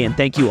today, and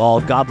thank you all.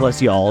 God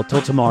bless you all.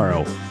 Till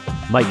tomorrow,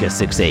 Micah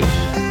 6:8.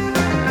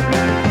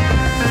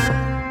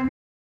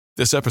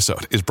 This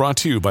episode is brought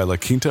to you by La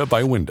Quinta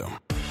by Wyndham.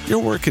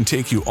 Your work can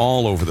take you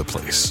all over the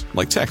place,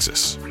 like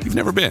Texas. You've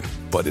never been,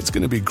 but it's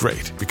going to be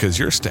great because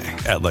you're staying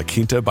at La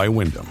Quinta by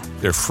Wyndham.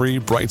 Their free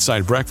Bright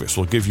Side breakfast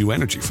will give you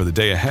energy for the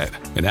day ahead.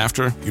 And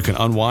after, you can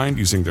unwind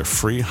using their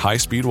free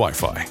high-speed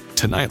Wi-Fi.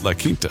 Tonight, La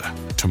Quinta.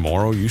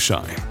 Tomorrow, you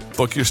shine.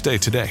 Book your stay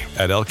today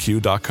at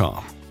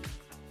lq.com.